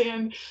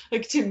understand,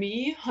 like, to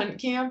me, hunt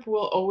camp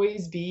will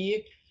always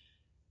be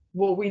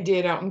what we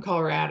did out in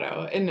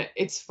Colorado. And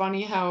it's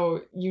funny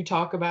how you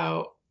talk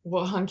about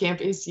what hunt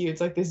camp is to you.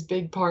 It's like this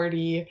big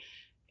party.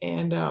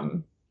 And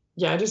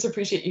I just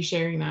appreciate you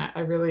sharing that.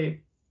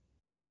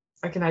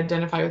 I can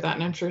identify with that,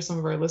 and I'm sure some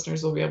of our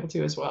listeners will be able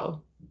to as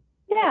well.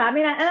 Yeah, I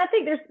mean, and I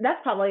think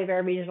that's probably a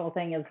very regional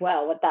thing as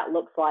well, what that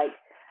looks like.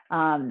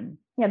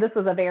 This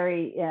was a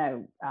very,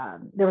 there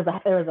was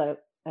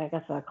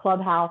a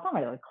clubhouse, not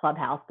really a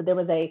clubhouse, but there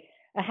was a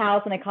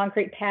house and a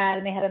concrete pad,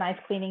 and they had a nice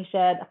cleaning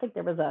shed. I think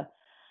there was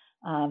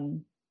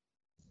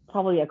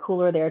probably a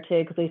cooler there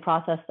too, because we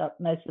processed up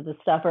most of the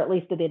stuff, or at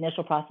least did the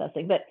initial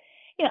processing. But,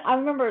 I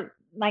remember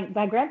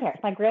my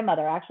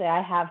grandmother, actually,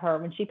 I have her,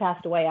 when she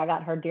passed away, I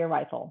got her deer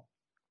rifle.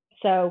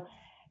 So,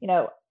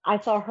 I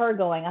saw her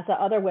going, I saw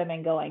other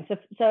women going.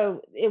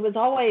 So it was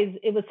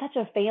such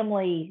a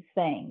family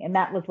thing. And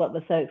that was what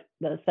was so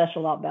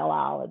special about Belle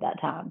Isle at that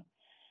time.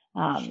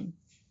 I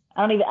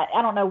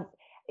don't know,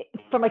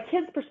 from a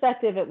kid's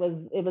perspective, it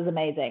was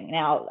amazing.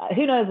 Now,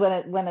 who knows when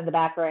it went in the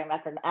back room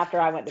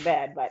after I went to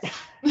bed, but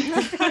it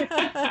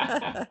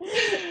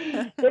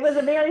was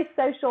a very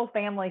social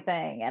family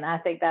thing. And I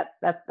think that's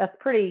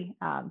pretty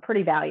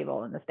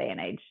valuable in this day and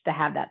age to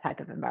have that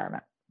type of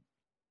environment.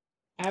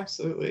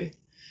 Absolutely.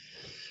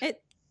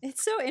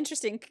 It's so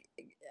interesting.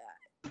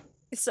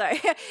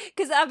 Sorry,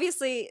 because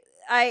obviously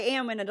I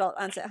am an adult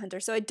onset hunter,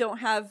 so I don't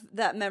have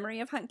that memory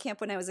of hunt camp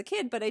when I was a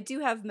kid, but I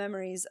do have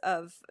memories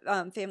of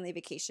family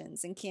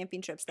vacations and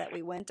camping trips that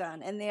we went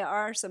on, and they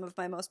are some of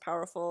my most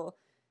powerful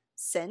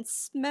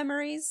sense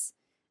memories.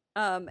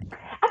 I think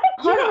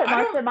part of it,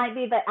 Marcia, might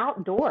be the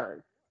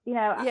outdoors.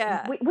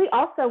 Yeah. We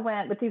also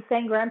went with these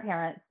same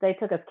grandparents. They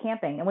took us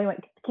camping, and we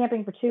went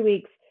camping for 2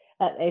 weeks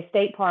at a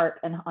state park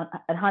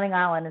at Hunting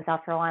Island in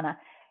South Carolina.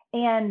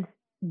 And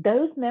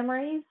those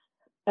memories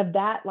of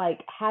that,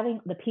 like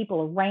having the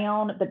people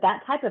around, but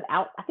that type of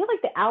I feel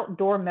like the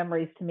outdoor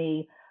memories to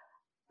me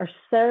are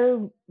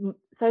so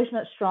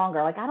much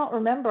stronger. Like, I don't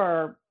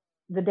remember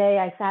the day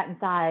I sat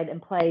inside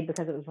and played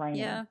because it was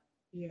raining.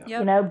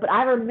 Yeah. But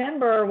I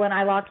remember when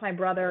I locked my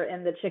brother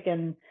in the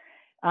chicken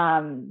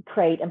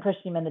crate and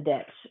pushed him in the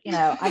ditch.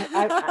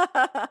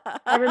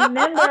 I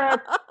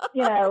remember,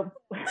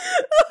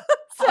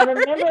 I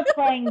remember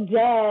playing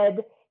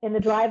dead in the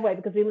driveway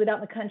because we lived out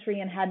in the country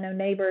and had no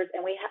neighbors,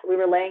 and we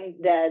were laying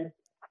dead,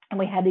 and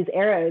we had these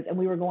arrows, and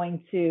we were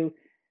going to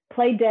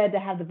play dead to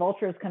have the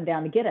vultures come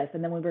down to get us,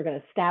 and then we were going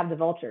to stab the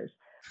vultures.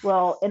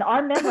 Well, in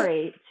our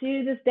memory,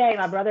 to this day,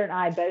 my brother and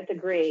I both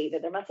agree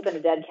that there must have been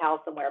a dead cow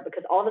somewhere,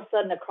 because all of a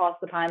sudden across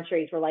the pine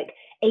trees were like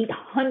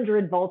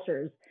 800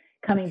 vultures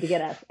coming to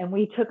get us, and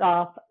we took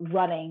off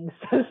running,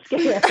 so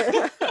scared.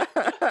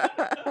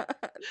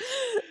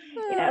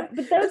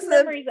 But those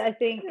memories, I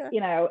think, and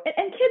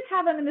kids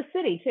have them in the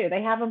city too.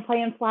 They have them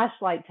playing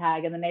flashlight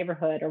tag in the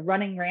neighborhood or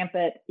running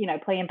rampant,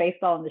 playing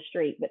baseball in the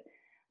street. But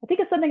I think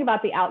it's something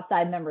about the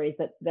outside memories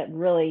that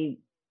really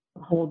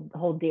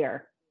hold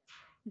dear.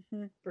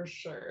 For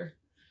sure.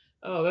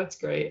 Oh, that's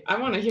great. I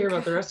want to hear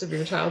about the rest of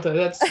your childhood.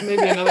 That's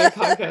maybe another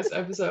podcast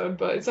episode,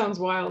 but it sounds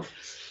wild.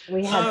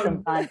 We had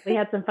some fun. We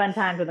had some fun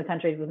times in the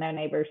countries with no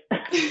neighbors. Oh,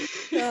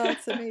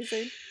 it's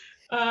amazing.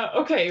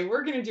 Okay,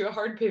 we're going to do a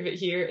hard pivot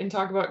here and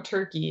talk about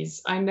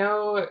turkeys. I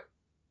know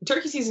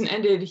turkey season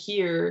ended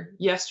here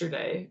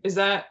yesterday. Is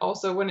that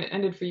also when it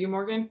ended for you,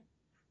 Morgan?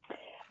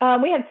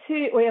 We have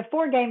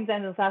 4 games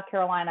ended in South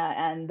Carolina,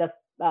 and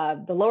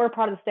the lower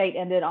part of the state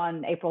ended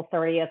on April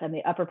 30th, and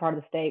the upper part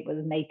of the state was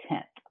May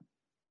 10th.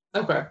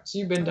 Okay, so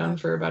you've been done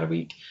for about a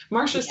week.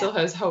 Marcia still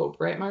has hope,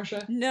 right,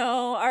 Marcia?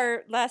 No,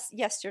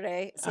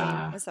 yesterday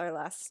was our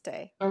last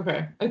day.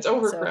 Okay, it's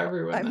over for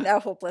everyone. I'm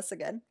now hopeless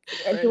again.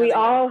 Do we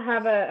all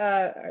have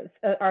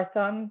our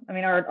tongue? I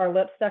mean, our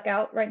lips stuck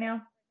out right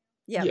now?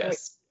 Yeah.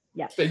 Yes.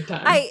 Yeah. Big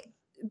time.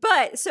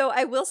 But so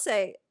I will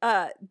say,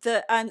 I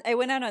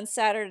went out on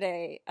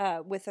Saturday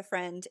with a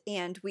friend,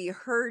 and we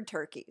heard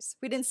turkeys.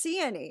 We didn't see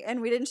any,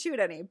 and we didn't shoot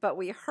any, but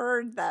we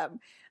heard them.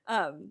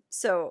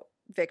 So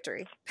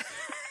victory.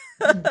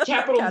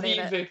 Capital V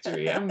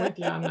victory. I'm with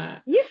you on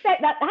that. You say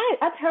that.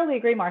 I totally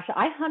agree, Marsha.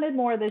 I hunted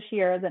more this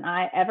year than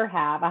I ever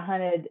have. I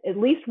hunted at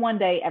least one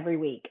day every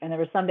week, and there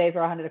were some days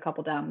where I hunted a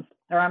couple times,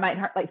 or I might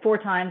hunt like 4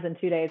 times in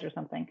 2 days or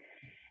something.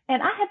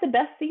 And I had the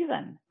best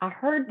season. I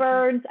heard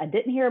birds. I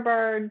didn't hear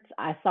birds.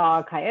 I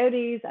saw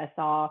coyotes. I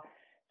saw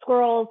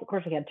squirrels. Of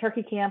course, we had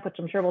turkey camp, which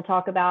I'm sure we'll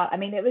talk about. I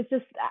mean, it was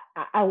just,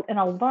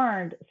 I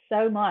learned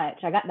so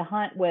much. I got to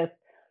hunt with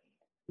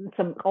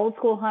some old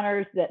school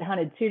hunters that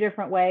hunted 2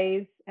 different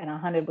ways, and I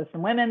hunted with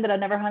some women that I'd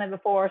never hunted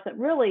before. So it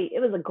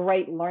was a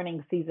great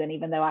learning season,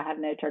 even though I have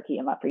no turkey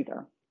in my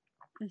freezer.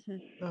 Mm-hmm.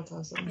 That's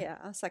awesome. Yeah,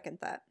 I'll second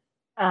that.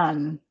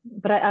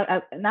 But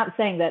I'm not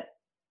saying that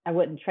I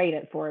wouldn't trade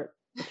it for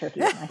the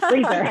turkey in my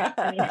freezer.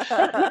 I mean,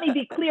 let me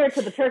be clear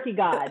to the turkey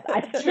gods.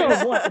 I still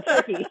want the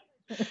turkey.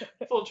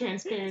 Full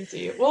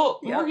transparency. Well,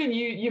 yeah. Morgan,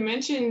 you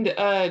mentioned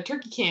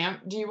turkey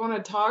camp. Do you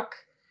want to talk?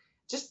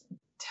 Just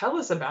tell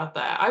us about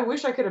that. I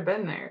wish I could have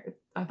been there.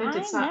 I think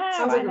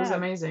sounds like it was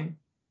amazing.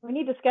 We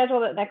need to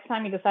schedule it next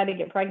time you decide to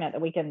get pregnant,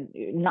 that we can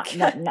not so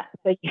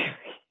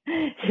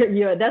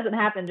it doesn't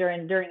happen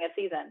during a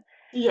season.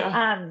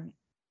 Yeah.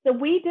 So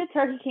we did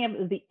turkey camp. It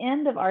was the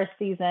end of our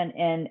season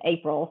in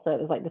April. So it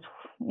was like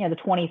the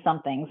 20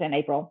 somethings in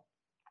April.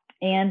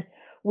 And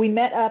we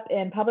met up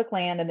in public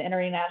land in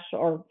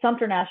the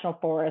Sumter National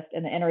Forest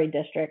in the Inouye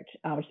District,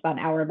 which is about an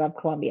hour above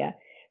Columbia.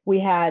 We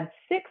had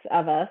 6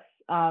 of us,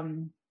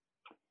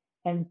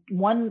 and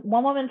one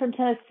woman from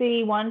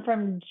Tennessee, one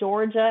from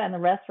Georgia, and the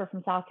rest were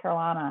from South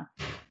Carolina.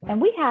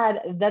 And we had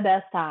the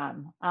best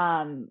time.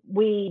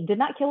 We did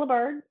not kill a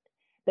bird,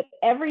 but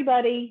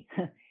everybody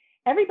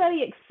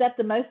except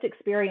the most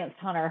experienced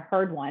hunter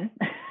heard one,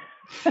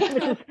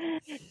 which is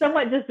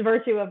somewhat just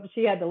virtue of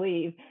she had to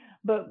leave.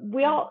 But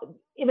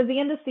it was the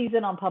end of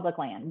season on public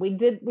land.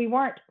 We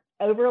weren't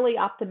overly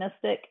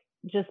optimistic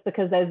just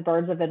because those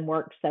birds have been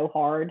worked so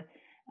hard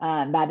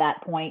by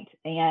that point.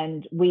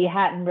 And we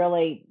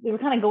were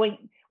kind of going,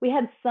 we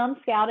had some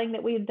scouting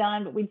that we had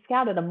done, but we'd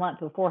scouted a month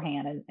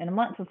beforehand. And a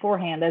month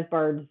beforehand, those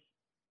birds,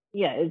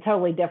 it's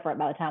totally different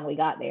by the time we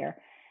got there.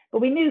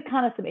 But we knew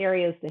kind of some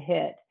areas to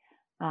hit.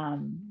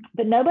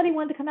 But nobody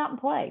wanted to come out and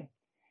play.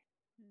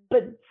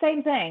 But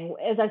same thing,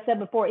 as I said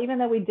before, even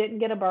though we didn't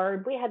get a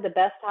bird, we had the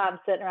best time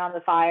sitting around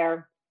the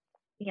fire.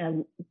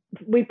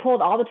 We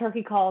pulled all the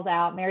turkey calls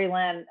out. Mary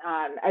Lynn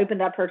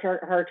opened up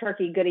her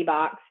turkey goodie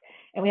box,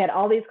 and we had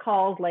all these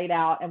calls laid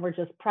out, and we're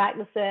just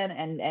practicing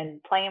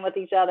and playing with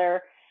each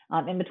other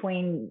in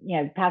between,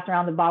 passing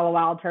around the bottle of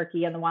wild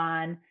turkey and the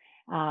wine.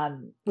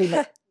 We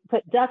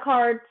put duck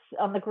hearts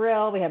on the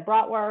grill. We had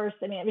bratwurst.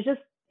 I mean,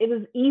 it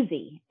was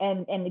easy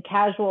and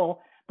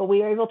casual, but we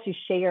were able to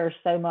share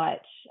so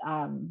much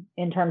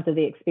in terms of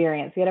the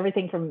experience. We had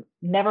everything from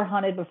never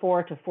hunted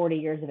before to 40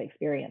 years of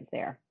experience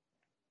there.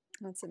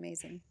 That's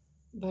amazing.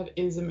 That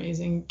is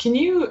amazing.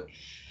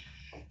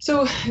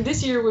 So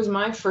this year was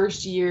my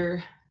first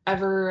year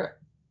ever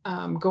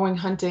going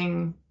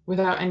hunting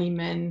without any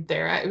men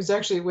there. It was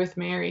actually with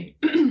Mary.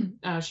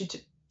 She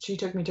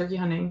took me turkey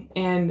hunting,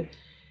 and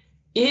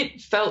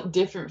it felt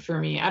different for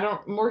me.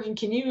 Morgan,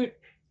 can you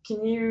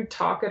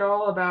talk at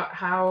all about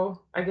how,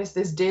 I guess,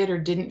 this did or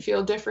didn't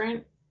feel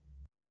different?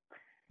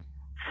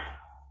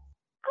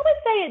 I would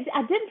say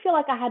I didn't feel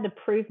like I had to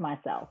prove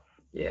myself.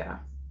 Yeah.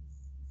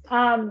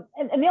 And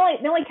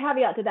the only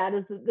caveat to that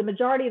is the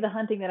majority of the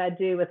hunting that I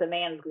do with a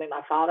man is going to be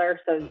my father.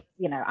 So,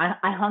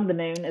 I hung the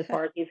moon as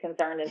far as he's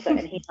concerned, and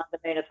he hung the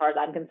moon as far as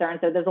I'm concerned.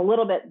 So there's a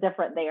little bit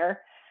different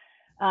there.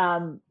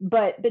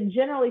 But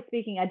generally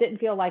speaking, I didn't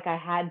feel like I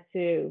had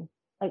to,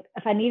 like,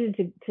 if I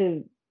needed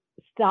to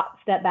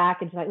step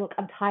back and just like, look,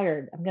 I'm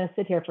tired, I'm going to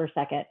sit here for a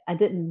second. I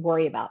didn't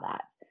worry about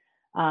that.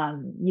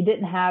 You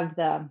didn't have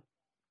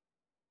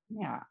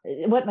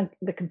it wasn't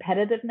the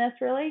competitiveness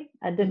really.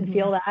 I didn't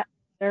feel that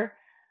either.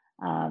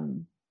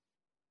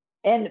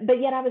 But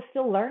yet I was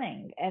still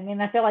learning. I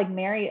mean, I feel like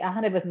I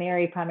hunted with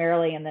Mary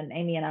primarily, and then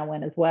Amy and I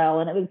went as well.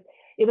 And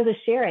it was a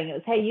sharing. It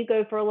was, hey, you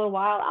go for a little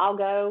while, I'll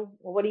go.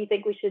 Well, what do you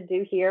think we should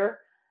do here?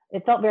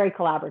 It felt very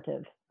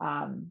collaborative,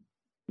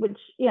 which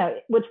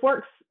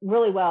works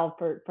really well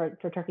for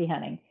turkey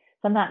hunting.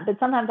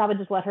 Sometimes I would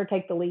just let her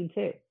take the lead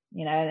too,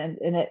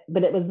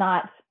 but it was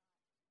not,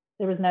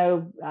 there was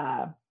no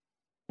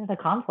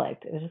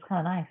conflict. It was just kind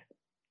of nice.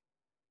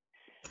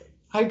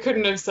 I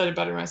couldn't have said it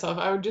better myself.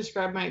 I would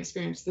describe my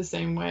experience the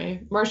same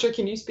way. Marsha,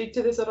 can you speak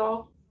to this at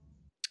all?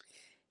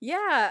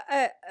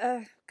 Yeah.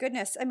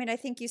 Goodness. I mean, I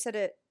think you said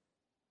it.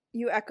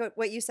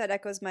 What you said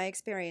echoes my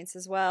experience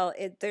as well.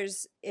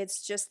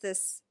 It's just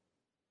this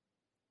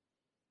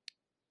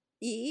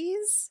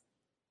ease,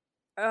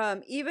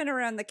 even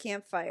around the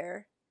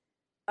campfire,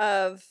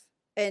 and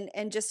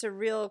just a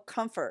real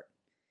comfort.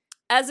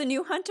 As a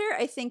new hunter,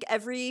 I think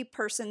every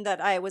person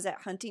that I was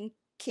at hunting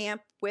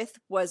camp with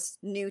was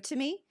new to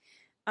me.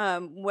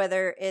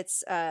 whether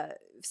it's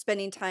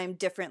spending time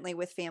differently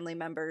with family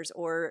members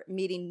or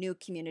meeting new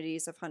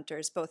communities of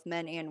hunters, both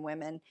men and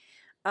women.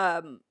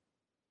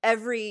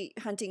 Every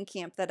hunting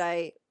camp that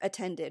I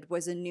attended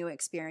was a new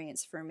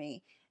experience for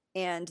me.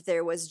 And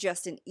there was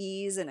just an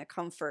ease and a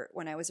comfort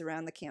when I was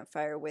around the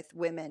campfire with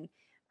women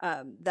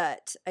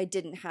that I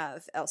didn't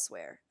have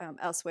elsewhere.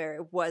 Elsewhere,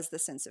 it was the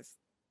sense of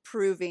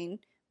proving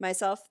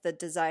myself, the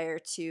desire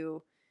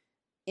to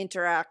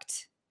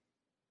interact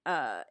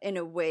in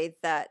a way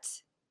that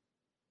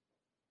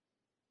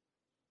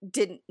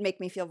didn't make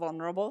me feel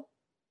vulnerable.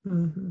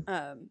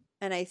 And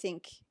I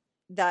think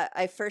that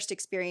I first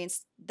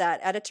experienced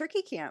that at a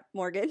turkey camp,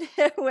 Morgan,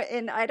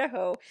 in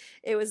Idaho.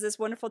 It was this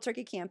wonderful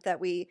turkey camp that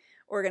we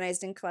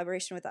organized in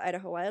collaboration with the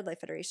Idaho Wildlife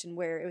Federation,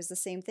 where it was the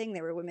same thing.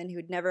 There were women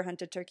who'd never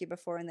hunted turkey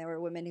before, and there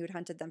were women who'd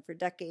hunted them for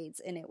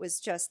decades. And it was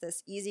just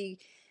this easy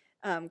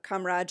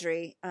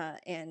camaraderie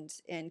and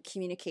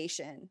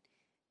communication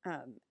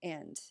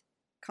and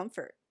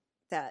comfort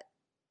that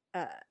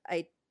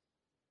I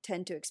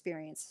tend to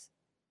experience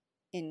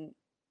in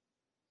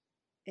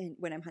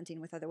when I'm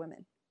hunting with other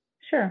women.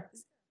 Sure.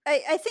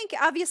 I think,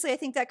 obviously, I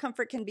think that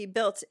comfort can be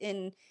built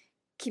in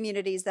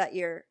communities that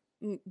you're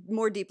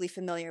more deeply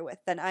familiar with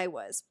than I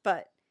was,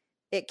 but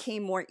it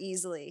came more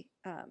easily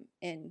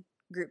in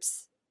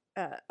groups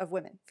of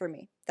women for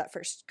me that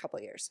first couple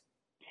of years.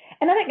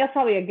 And I think that's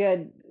probably a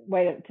good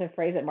way to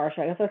phrase it,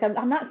 Marsha.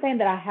 I'm not saying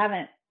that I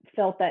haven't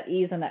felt that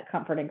ease and that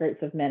comfort in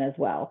groups of men as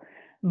well,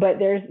 but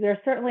there's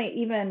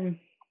certainly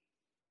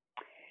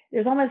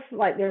there's almost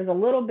like there's a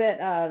little bit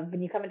of,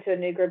 when you come into a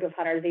new group of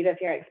hunters, even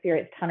if you're an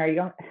experienced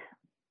hunter,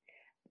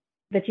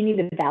 that you need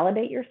to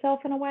validate yourself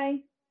in a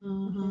way.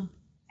 Mm-hmm.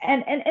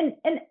 And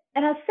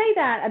I say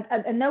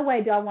that in no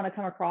way do I want to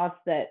come across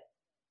that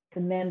the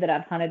men that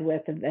I've hunted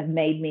with have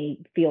made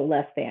me feel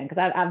less than,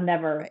 because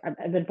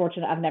I've been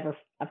fortunate. I've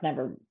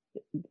never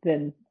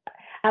been.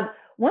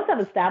 Once I've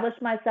established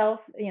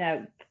myself,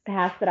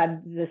 past that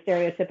I'm the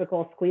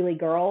stereotypical squealy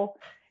girl,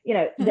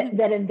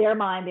 that in their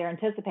mind they're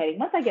anticipating.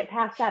 Once I get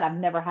past that, I've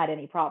never had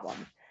any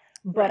problems.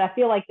 But I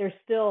feel like there's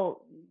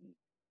still,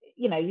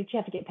 you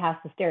have to get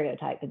past the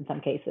stereotype in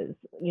some cases,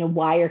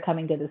 why you're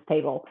coming to this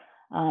table.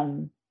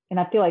 And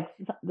I feel like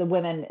the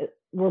women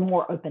were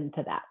more open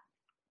to that.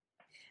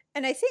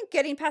 And I think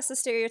getting past the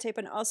stereotype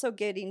and also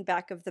getting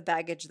back of the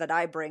baggage that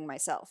I bring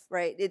myself,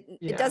 right?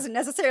 It doesn't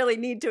necessarily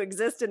need to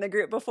exist in the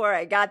group before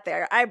I got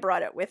there. I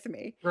brought it with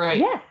me. Right.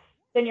 Yes.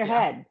 In your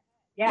head.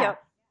 Yeah.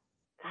 Yep.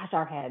 Gosh,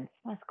 our heads.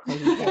 That's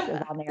crazy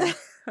pictures on there.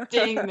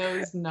 Dang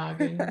those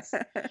noggins.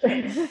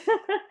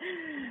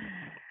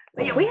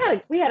 But yeah,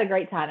 we had a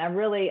great time. I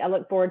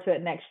look forward to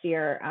it next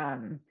year.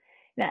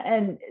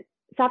 And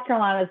South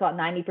Carolina is about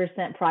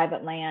 90%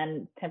 private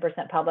land,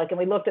 10% public. And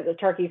we looked at the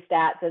turkey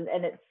stats, and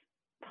it's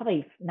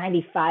probably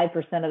 95%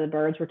 of the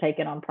birds were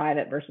taken on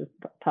private versus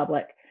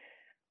public,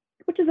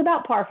 which is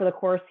about par for the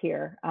course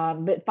here.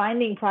 But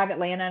finding private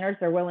landowners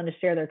that are willing to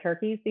share their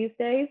turkeys these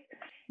days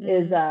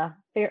is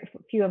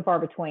few and far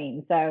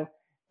between. So,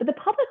 but the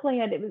public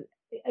land, it was,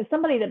 as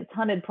somebody that's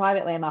hunted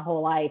private land my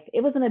whole life,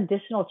 it was an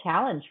additional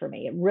challenge for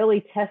me. It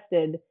really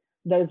tested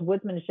those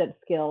woodsmanship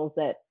skills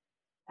that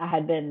I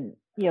had been,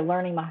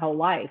 learning my whole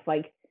life.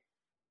 Like,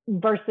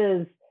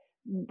 versus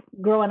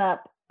growing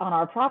up on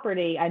our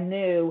property, I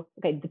knew,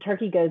 okay, the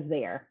turkey goes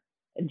there.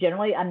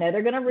 Generally, I know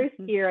they're going to roost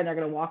here and they're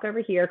going to walk over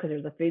here because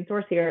there's a food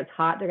source here. It's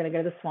hot. They're going to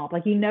go to the swamp.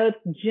 Like,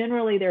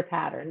 generally their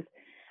patterns.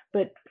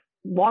 But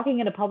walking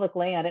into public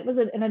land, it was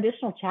an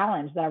additional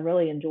challenge that I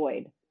really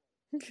enjoyed.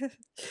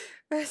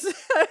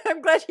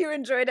 I'm glad you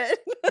enjoyed it.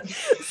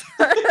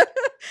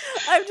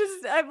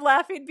 I'm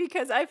laughing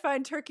because I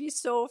find turkeys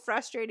so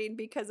frustrating,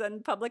 because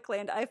on public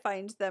land I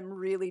find them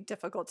really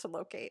difficult to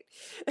locate.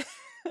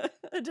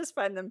 I just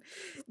find them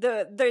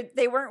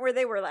they weren't where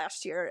they were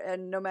last year,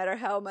 and no matter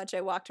how much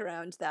I walked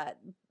around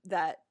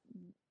that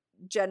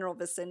general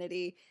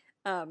vicinity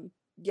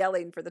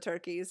yelling for the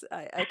turkeys,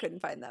 I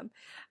couldn't find them.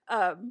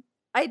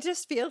 I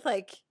just feel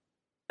like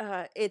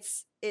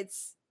it's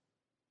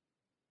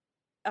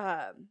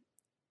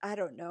I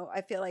don't know.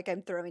 I feel like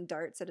I'm throwing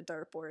darts at a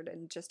dartboard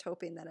and just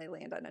hoping that I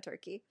land on a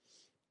turkey.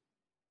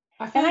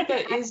 I feel like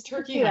that is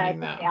turkey hunting,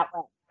 though. Yeah.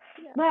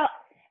 Well,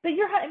 but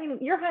you're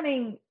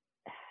hunting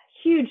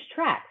huge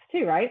tracts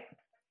too, right?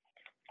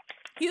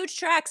 Huge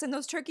tracts, and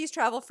those turkeys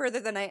travel further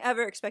than I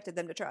ever expected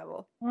them to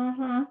travel.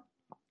 Mm-hmm.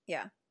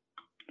 Yeah.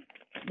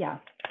 Yeah.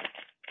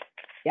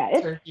 Yeah.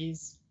 It's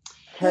Turkeys.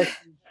 Turkeys.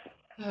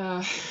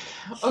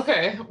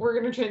 Okay, we're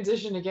going to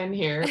transition again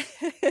here.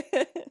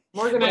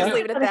 Morgan, Let's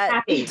leave it at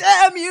that.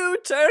 Damn you,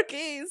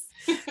 turkeys!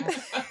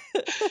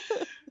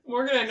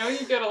 Morgan, I know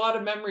you've got a lot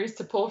of memories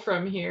to pull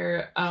from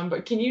here,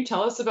 but can you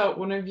tell us about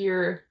one of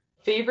your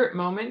favorite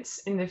moments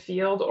in the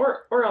field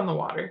or on the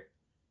water?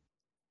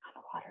 On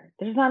the water.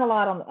 There's not a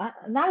lot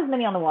not as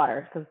many on the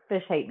water because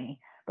fish hate me.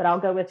 But I'll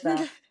go with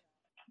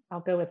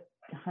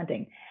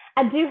hunting.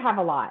 I do have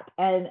a lot,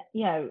 and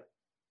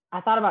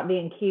I thought about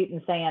being cute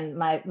and saying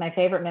my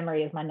favorite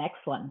memory is my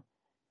next one.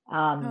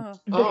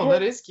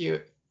 That is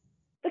cute.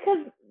 Because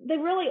they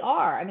really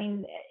are. I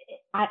mean,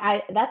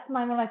 I that's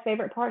one of my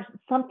favorite parts.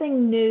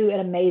 Something new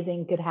and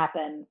amazing could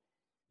happen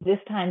this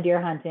time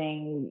deer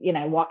hunting,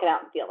 walking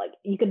out in the field. Like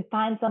you can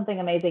find something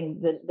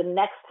amazing the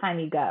next time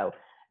you go,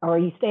 or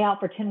you stay out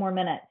for 10 more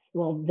minutes.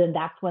 Well, then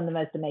that's when the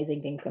most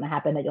amazing thing's going to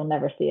happen that you'll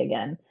never see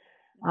again.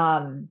 But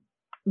I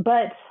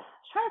was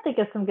trying to think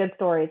of some good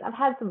stories. I've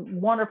had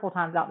some wonderful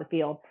times out in the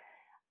field.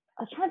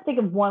 I was trying to think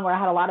of one where I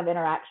had a lot of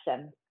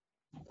interaction.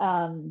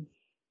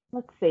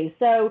 Let's see.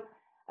 So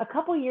a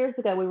couple years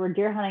ago, we were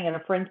deer hunting at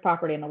a friend's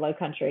property in the Low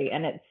Country,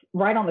 and it's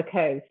right on the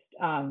coast.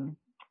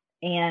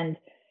 And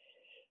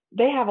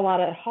they have a lot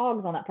of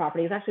hogs on that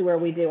property. It's actually where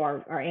we do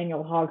our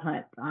annual hog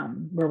hunt,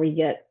 where we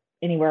get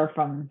anywhere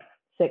from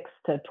 6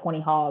 to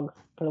 20 hogs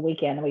for the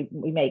weekend, and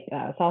we make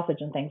sausage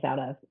and things out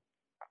of.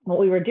 Well,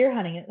 we were deer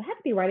hunting. It had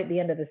to be right at the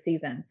end of the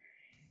season.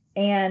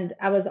 And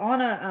I was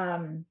on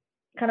a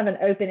kind of an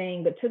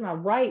opening, but to my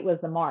right was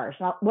the marsh.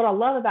 Now, what I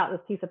love about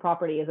this piece of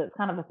property is it's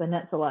kind of a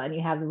peninsula, and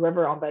you have the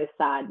river on both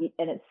sides,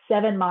 and it's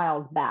 7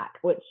 miles back,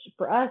 which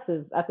for us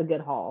that's a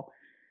good haul.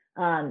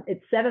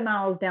 It's 7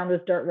 miles down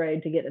this dirt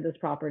road to get to this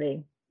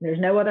property. There's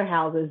no other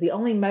houses. The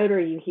only motor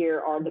you hear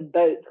are the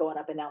boats going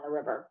up and down the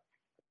river.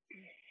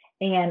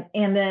 And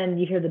then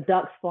you hear the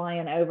ducks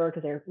flying over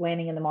because they're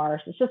landing in the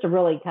marsh. It's just a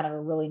really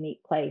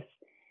neat place.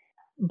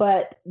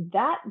 But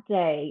that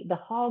day, the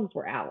hogs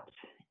were out,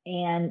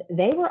 and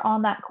they were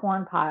on that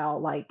corn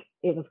pile like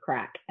it was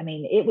crack. I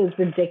mean, it was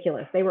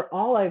ridiculous. They were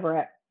all over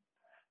it.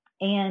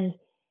 And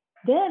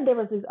then there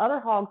was these other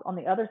hogs on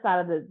the other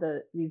side of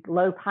these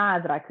low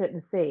pies that I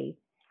couldn't see.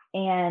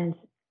 And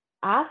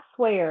I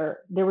swear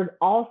there was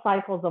all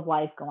cycles of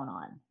life going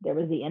on. There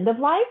was the end of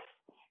life.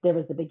 There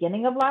was the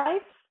beginning of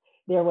life.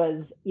 There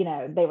was,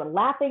 they were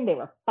laughing, they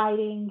were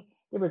fighting.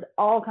 There was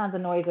all kinds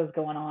of noises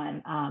going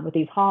on with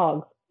these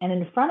hogs. And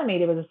in front of me,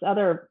 there was this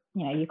other,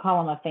 you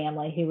call them a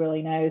family, who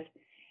really knows.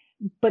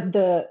 But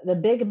the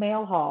big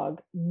male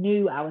hog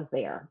knew I was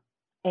there.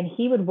 And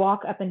he would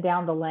walk up and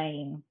down the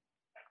lane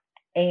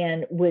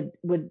and would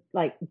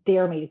like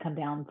dare me to come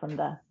down from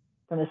the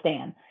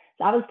stand.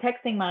 So I was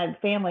texting my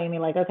family and be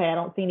like, okay, I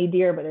don't see any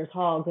deer, but there's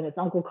hogs, and it's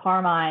Uncle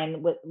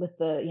Carmine with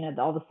the,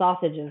 all the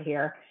sausages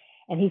here.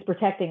 And he's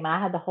protecting them. I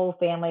had the whole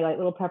family, like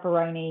little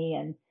pepperoni,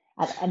 and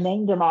I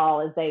named them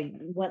all as they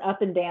went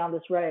up and down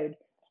this road.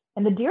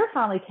 And the deer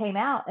finally came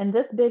out, and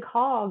this big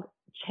hog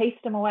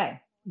chased him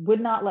away, would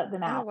not let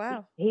them out. Oh,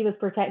 wow. He was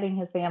protecting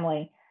his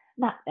family.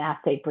 Not, I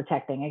say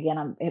protecting again.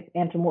 I was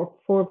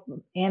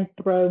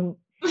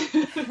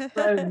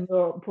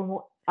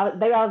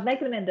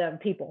making them into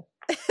people.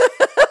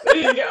 There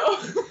you go.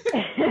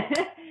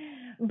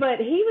 But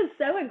he was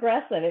so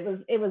aggressive.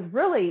 It was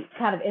really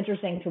kind of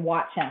interesting to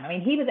watch him. I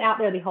mean, he was out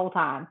there the whole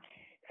time.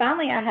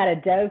 Finally, I had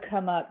a doe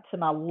come up to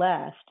my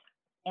left,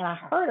 and I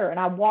heard her, and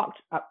I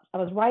walked up. I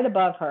was right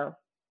above her.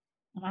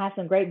 And I have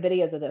some great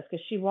videos of this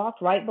because she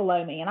walked right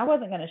below me, and I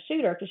wasn't going to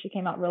shoot her because she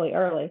came out really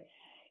early.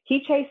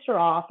 He chased her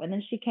off, and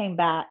then she came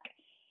back.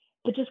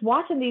 But just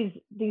watching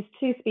these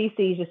two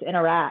species just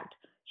interact,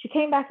 she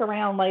came back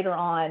around later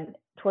on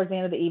towards the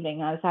end of the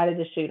evening, and I decided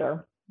to shoot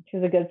her. She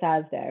was a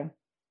good-sized doe.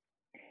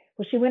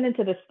 Well, she went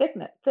into this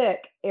thick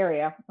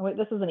area.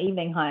 This was an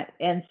evening hunt,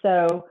 and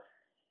so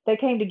they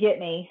came to get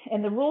me.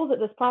 And the rules at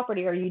this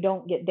property are you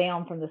don't get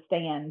down from the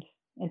stand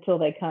until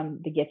they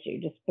come to get you,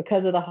 just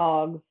because of the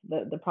hogs.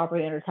 The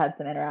property owners had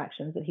some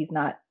interactions that he's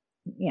not,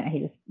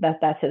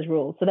 that's his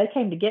rules. So they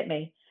came to get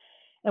me,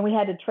 and we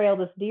had to trail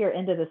this deer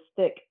into this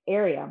thick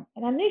area.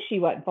 And I knew she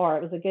wasn't far.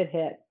 It was a good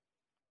hit.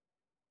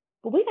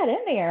 But we got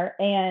in there,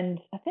 and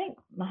I think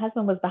my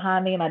husband was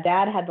behind me, and my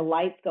dad had the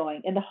lights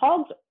going, and the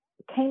hogs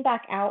came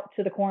back out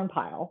to the corn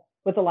pile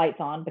with the lights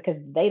on because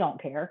they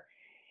don't care.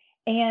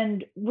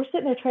 And we're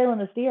sitting there trailing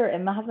this deer,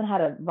 and my husband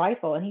had a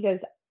rifle, and he goes,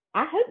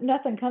 I hope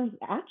nothing comes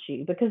at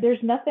you because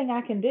there's nothing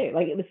I can do.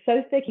 Like, it was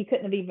so thick he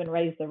couldn't have even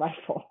raised the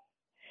rifle.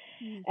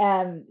 So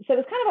it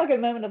was kind of like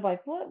a moment of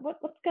like,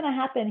 what's going to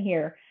happen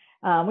here?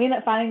 We ended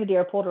up finding the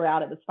deer, pulled her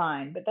out. It was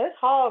fine. But those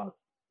hogs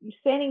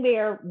standing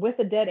there with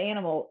a dead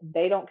animal,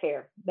 they don't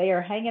care. They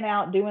are hanging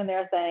out, doing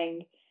their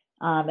thing,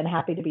 and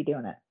happy to be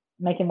doing it,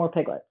 making more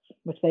piglets,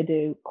 which they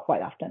do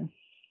quite often.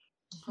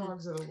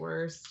 Hogs are the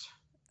worst.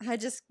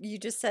 You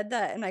just said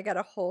that, and I got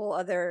a whole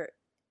other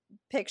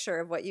picture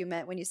of what you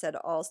meant when you said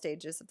all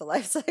stages of the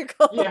life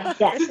cycle. Yeah.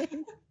 Yes.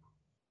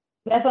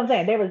 That's what I'm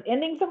saying. There was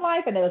endings of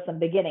life, and there was some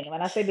beginning.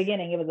 When I say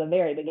beginning, it was a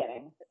very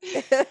beginning.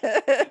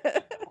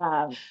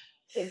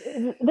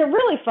 They're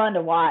really fun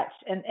to watch,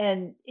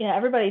 and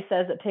everybody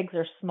says that pigs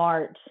are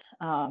smart,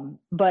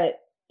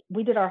 but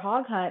we did our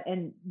hog hunt,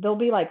 and there'll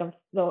be like a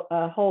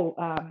whole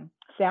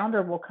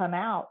sounder will come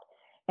out,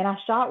 and I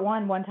shot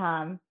one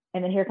time,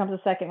 and then here comes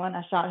the second one,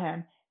 I shot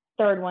him,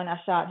 third one, I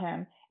shot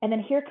him, and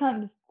then here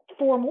comes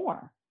 4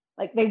 more.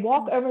 Like, they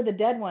walk over the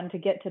dead one to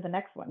get to the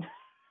next one.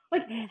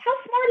 Like, how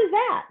smart is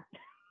that?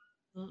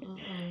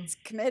 It's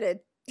committed.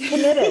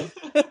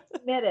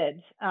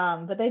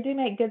 But they do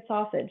make good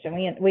sausage, and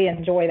we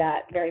enjoy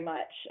that very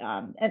much.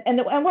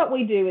 And what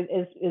we do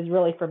is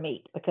really for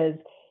meat, because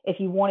if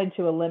you wanted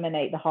to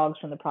eliminate the hogs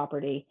from the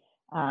property,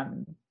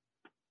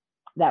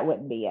 that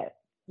wouldn't be it.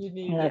 You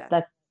need You know,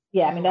 that's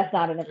I mean, that's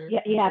not an.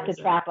 helicopter You have to towards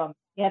it. trap them.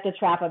 You have to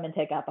trap them and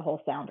take out the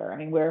whole sounder. I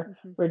mean, we're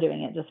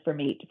doing it just for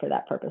meat for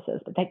that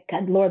purposes. But thank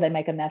God, Lord, they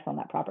make a mess on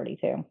that property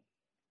too.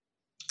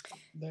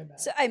 They're bad.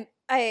 So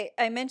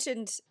I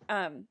mentioned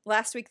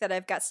last week that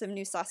I've got some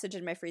new sausage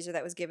in my freezer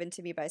that was given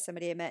to me by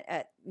somebody I met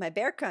at my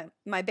bear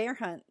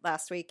hunt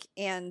last week,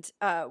 and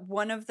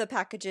one of the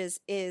packages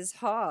is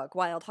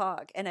wild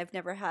hog, and I've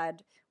never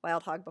had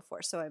wild hog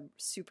before, so I'm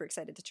super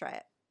excited to try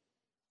it.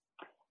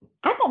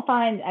 I don't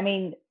find. I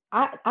mean,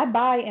 I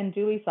buy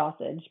andouille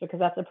sausage because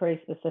that's a pretty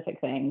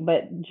specific thing.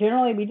 But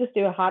generally, we just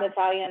do a hot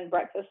Italian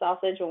breakfast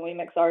sausage when we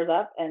mix ours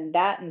up, and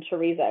that and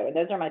chorizo. And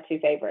those are my two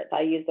favorites.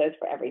 I use those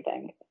for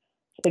everything.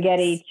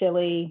 Spaghetti,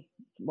 chili,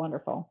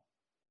 wonderful.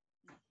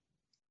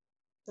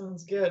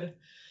 Sounds good.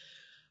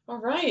 All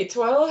right.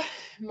 Well,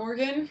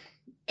 Morgan,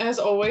 as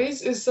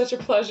always, is such a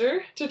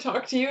pleasure to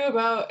talk to you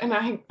about, and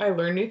I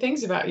learned new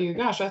things about you.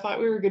 Gosh, I thought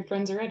we were good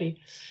friends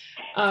already.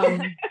 I was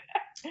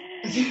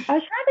trying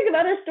to think of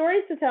other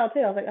stories to tell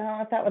too. I was like, I don't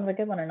know if that one's a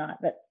good one or not,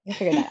 but we'll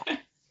figure that out.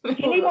 If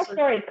you need more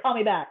stories, call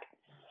me back.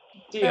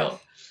 Deal.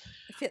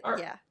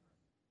 Yeah.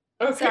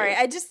 Okay. Sorry,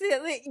 I just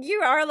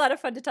you are a lot of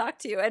fun to talk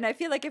to, and I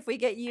feel like if we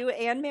get you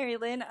and Mary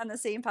Lynn on the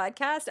same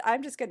podcast,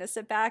 I'm just going to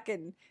sit back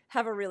and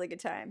have a really good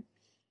time.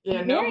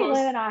 Yeah, Mary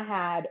Lynn and I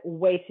had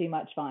way too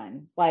much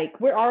fun. Like,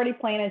 we're already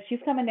planning. She's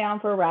coming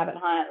down for a rabbit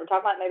hunt. We're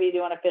talking about maybe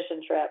doing a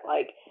fishing trip.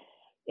 Like,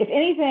 if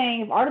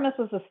anything, if Artemis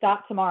was to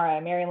stop tomorrow,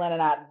 Mary Lynn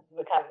and I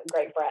become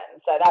great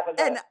friends. So that was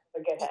a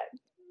good hit.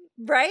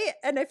 Right?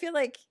 And I feel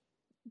like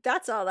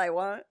that's all I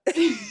want.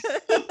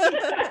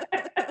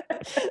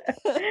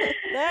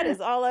 That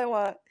is all I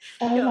want.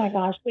 Oh my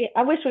gosh.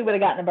 I wish we would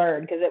have gotten a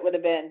bird, because it would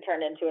have been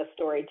turned into a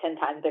story 10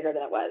 times bigger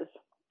than it was.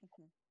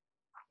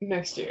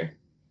 Next year.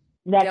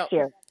 Next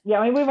year. Yeah,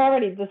 I mean,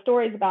 the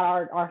stories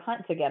about our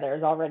hunt together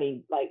is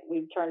already, like,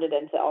 we've turned it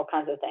into all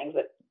kinds of things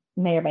that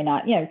may or may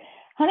not,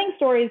 hunting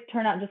stories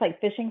turn out just like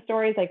fishing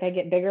stories. Like, they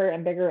get bigger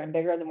and bigger and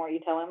bigger the more you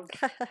tell them.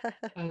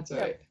 That's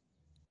right.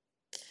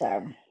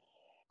 So.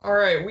 All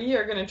right, we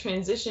are going to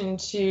transition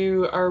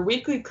to our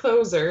weekly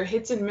closer,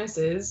 hits and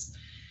misses.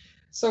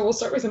 So we'll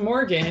start with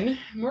Morgan.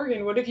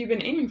 Morgan, what have you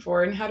been aiming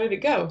for, and how did it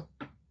go?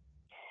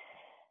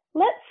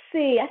 Let's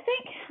see. I was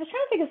trying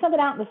to think of something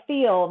out in the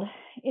field.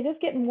 It is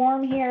getting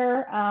warm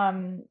here,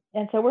 and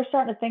so we're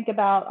starting to think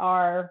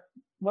about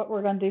what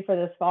we're going to do for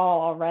this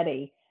fall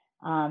already,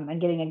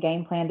 and getting a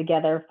game plan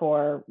together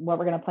for what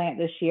we're going to plant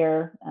this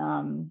year.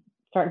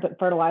 Starting to put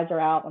fertilizer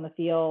out on the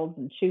fields,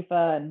 and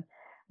chufa and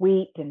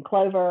wheat and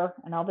clover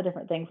and all the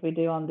different things we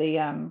do on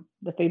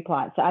the food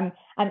plot. So I'm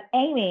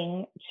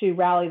aiming to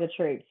rally the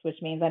troops, which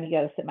means I need to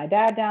go sit my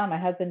dad down, my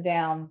husband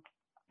down,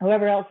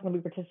 whoever else is going to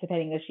be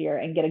participating this year,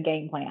 and get a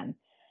game plan.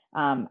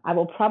 I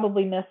will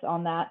probably miss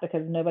on that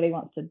because nobody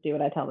wants to do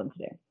what I tell them to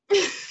do.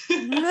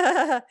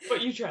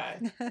 But you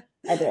try.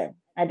 I do.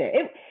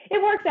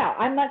 It works out.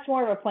 I'm much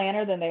more of a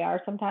planner than they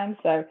are sometimes.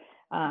 So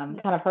kind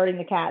of herding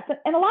the cats.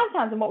 And a lot of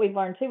times, and what we've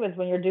learned too, is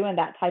when you're doing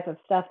that type of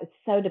stuff, it's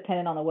so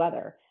dependent on the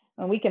weather.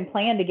 And we can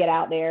plan to get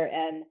out there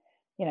and,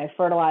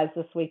 fertilize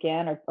this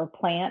weekend or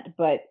plant,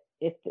 but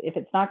if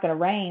it's not going to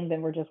rain,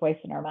 then we're just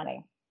wasting our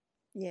money.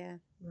 Yeah.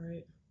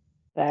 Right.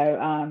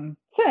 So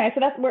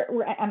that's where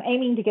I'm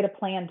aiming to get a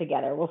plan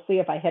together. We'll see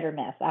if I hit or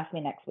miss. Ask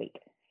me next week.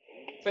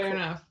 Fair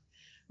enough.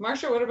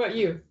 Marsha, what about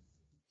you?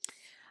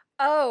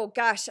 Oh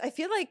gosh, I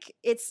feel like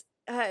it's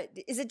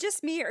is it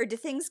just me, or do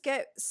things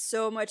get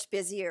so much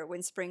busier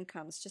when spring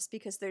comes, just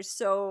because there's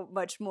so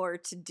much more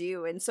to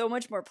do and so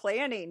much more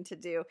planning to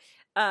do?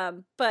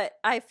 But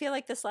I feel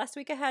like this last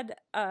week I had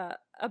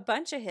a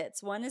bunch of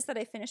hits. One is that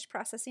I finished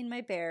processing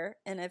my bear,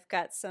 and I've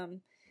got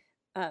some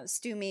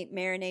stew meat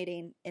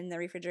marinating in the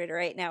refrigerator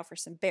right now for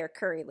some bear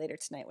curry later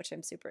tonight, which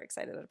I'm super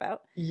excited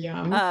about.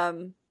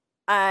 Yum.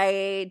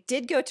 I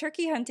did go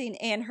turkey hunting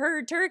and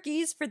herd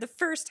turkeys for the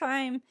first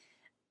time.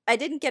 I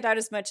didn't get out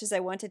as much as I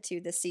wanted to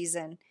this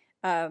season.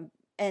 And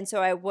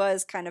so I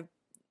was kind of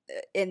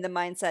in the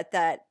mindset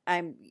that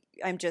I'm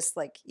just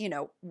like,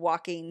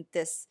 walking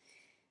this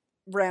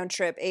round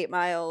trip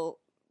 8-mile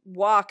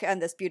walk on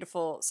this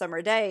beautiful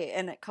summer day,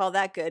 and I call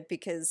that good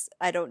because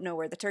I don't know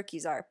where the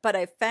turkeys are, but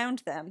I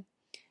found them,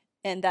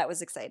 and that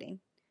was exciting.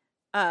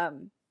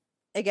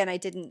 Again, I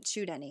didn't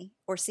shoot any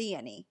or see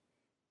any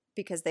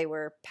because they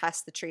were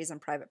past the trees on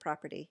private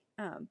property.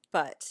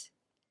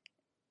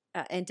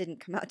 And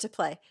didn't come out to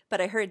play,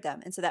 but I heard them.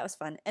 And so that was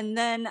fun. And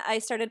then I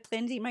started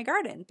planting my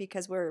garden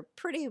because we're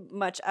pretty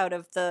much out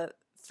of the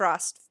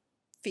frost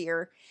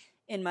fear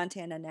in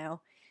Montana now.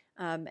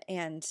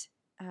 And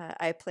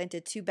I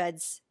planted 2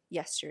 beds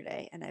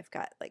yesterday, and I've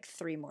got like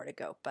 3 more to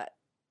go, but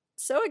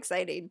so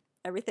exciting.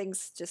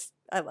 Everything's just,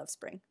 I love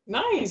spring.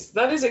 Nice.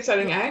 That is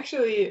exciting. Yeah. I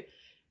actually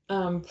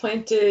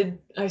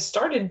I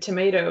started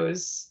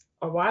tomatoes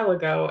a while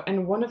ago,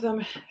 and one of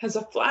them has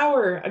a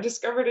flower. I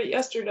discovered it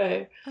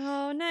yesterday.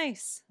 Oh,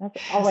 nice. That's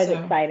always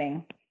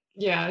exciting.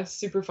 Yeah, it's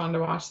super fun to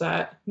watch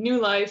that. New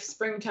life,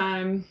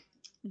 springtime,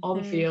 all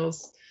the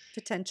feels.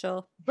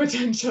 Potential.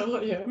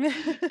 Yeah.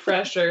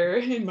 Pressure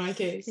in my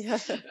case. Yeah.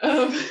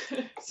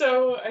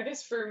 So I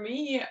guess for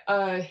me,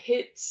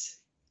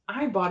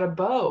 I bought a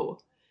bow.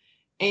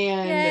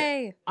 And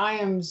Yay. I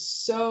am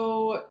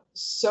so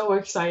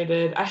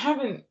excited. I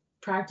haven't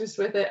practiced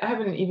with it. I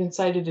haven't even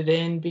sighted it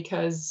in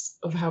because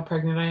of how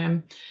pregnant I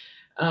am.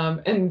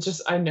 And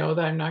just I know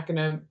that I'm not going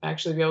to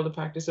actually be able to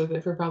practice with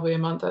it for probably a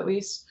month at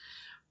least.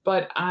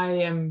 But I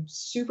am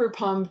super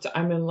pumped.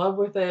 I'm in love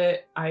with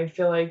it. I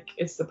feel like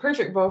it's the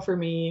perfect bow for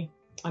me.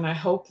 And I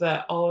hope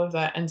that all of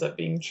that ends up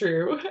being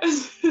true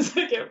as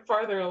I get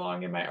farther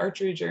along in my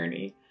archery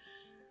journey.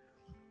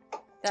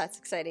 That's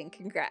exciting.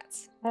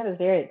 Congrats. That is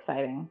very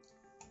exciting.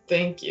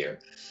 Thank you.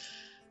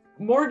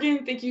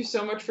 Morgan, thank you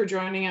so much for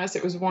joining us.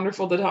 It was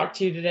wonderful to talk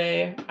to you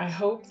today. I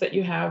hope that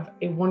you have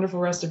a wonderful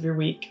rest of your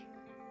week.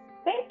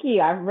 Thank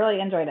you. I really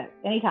enjoyed it.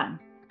 Anytime.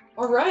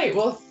 All right.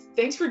 Well,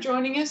 thanks for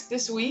joining us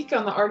this week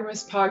on the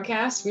Artemis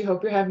podcast. We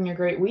hope you're having a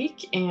great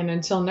week. And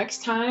until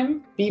next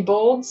time, be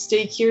bold,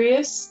 stay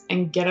curious,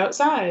 and get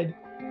outside.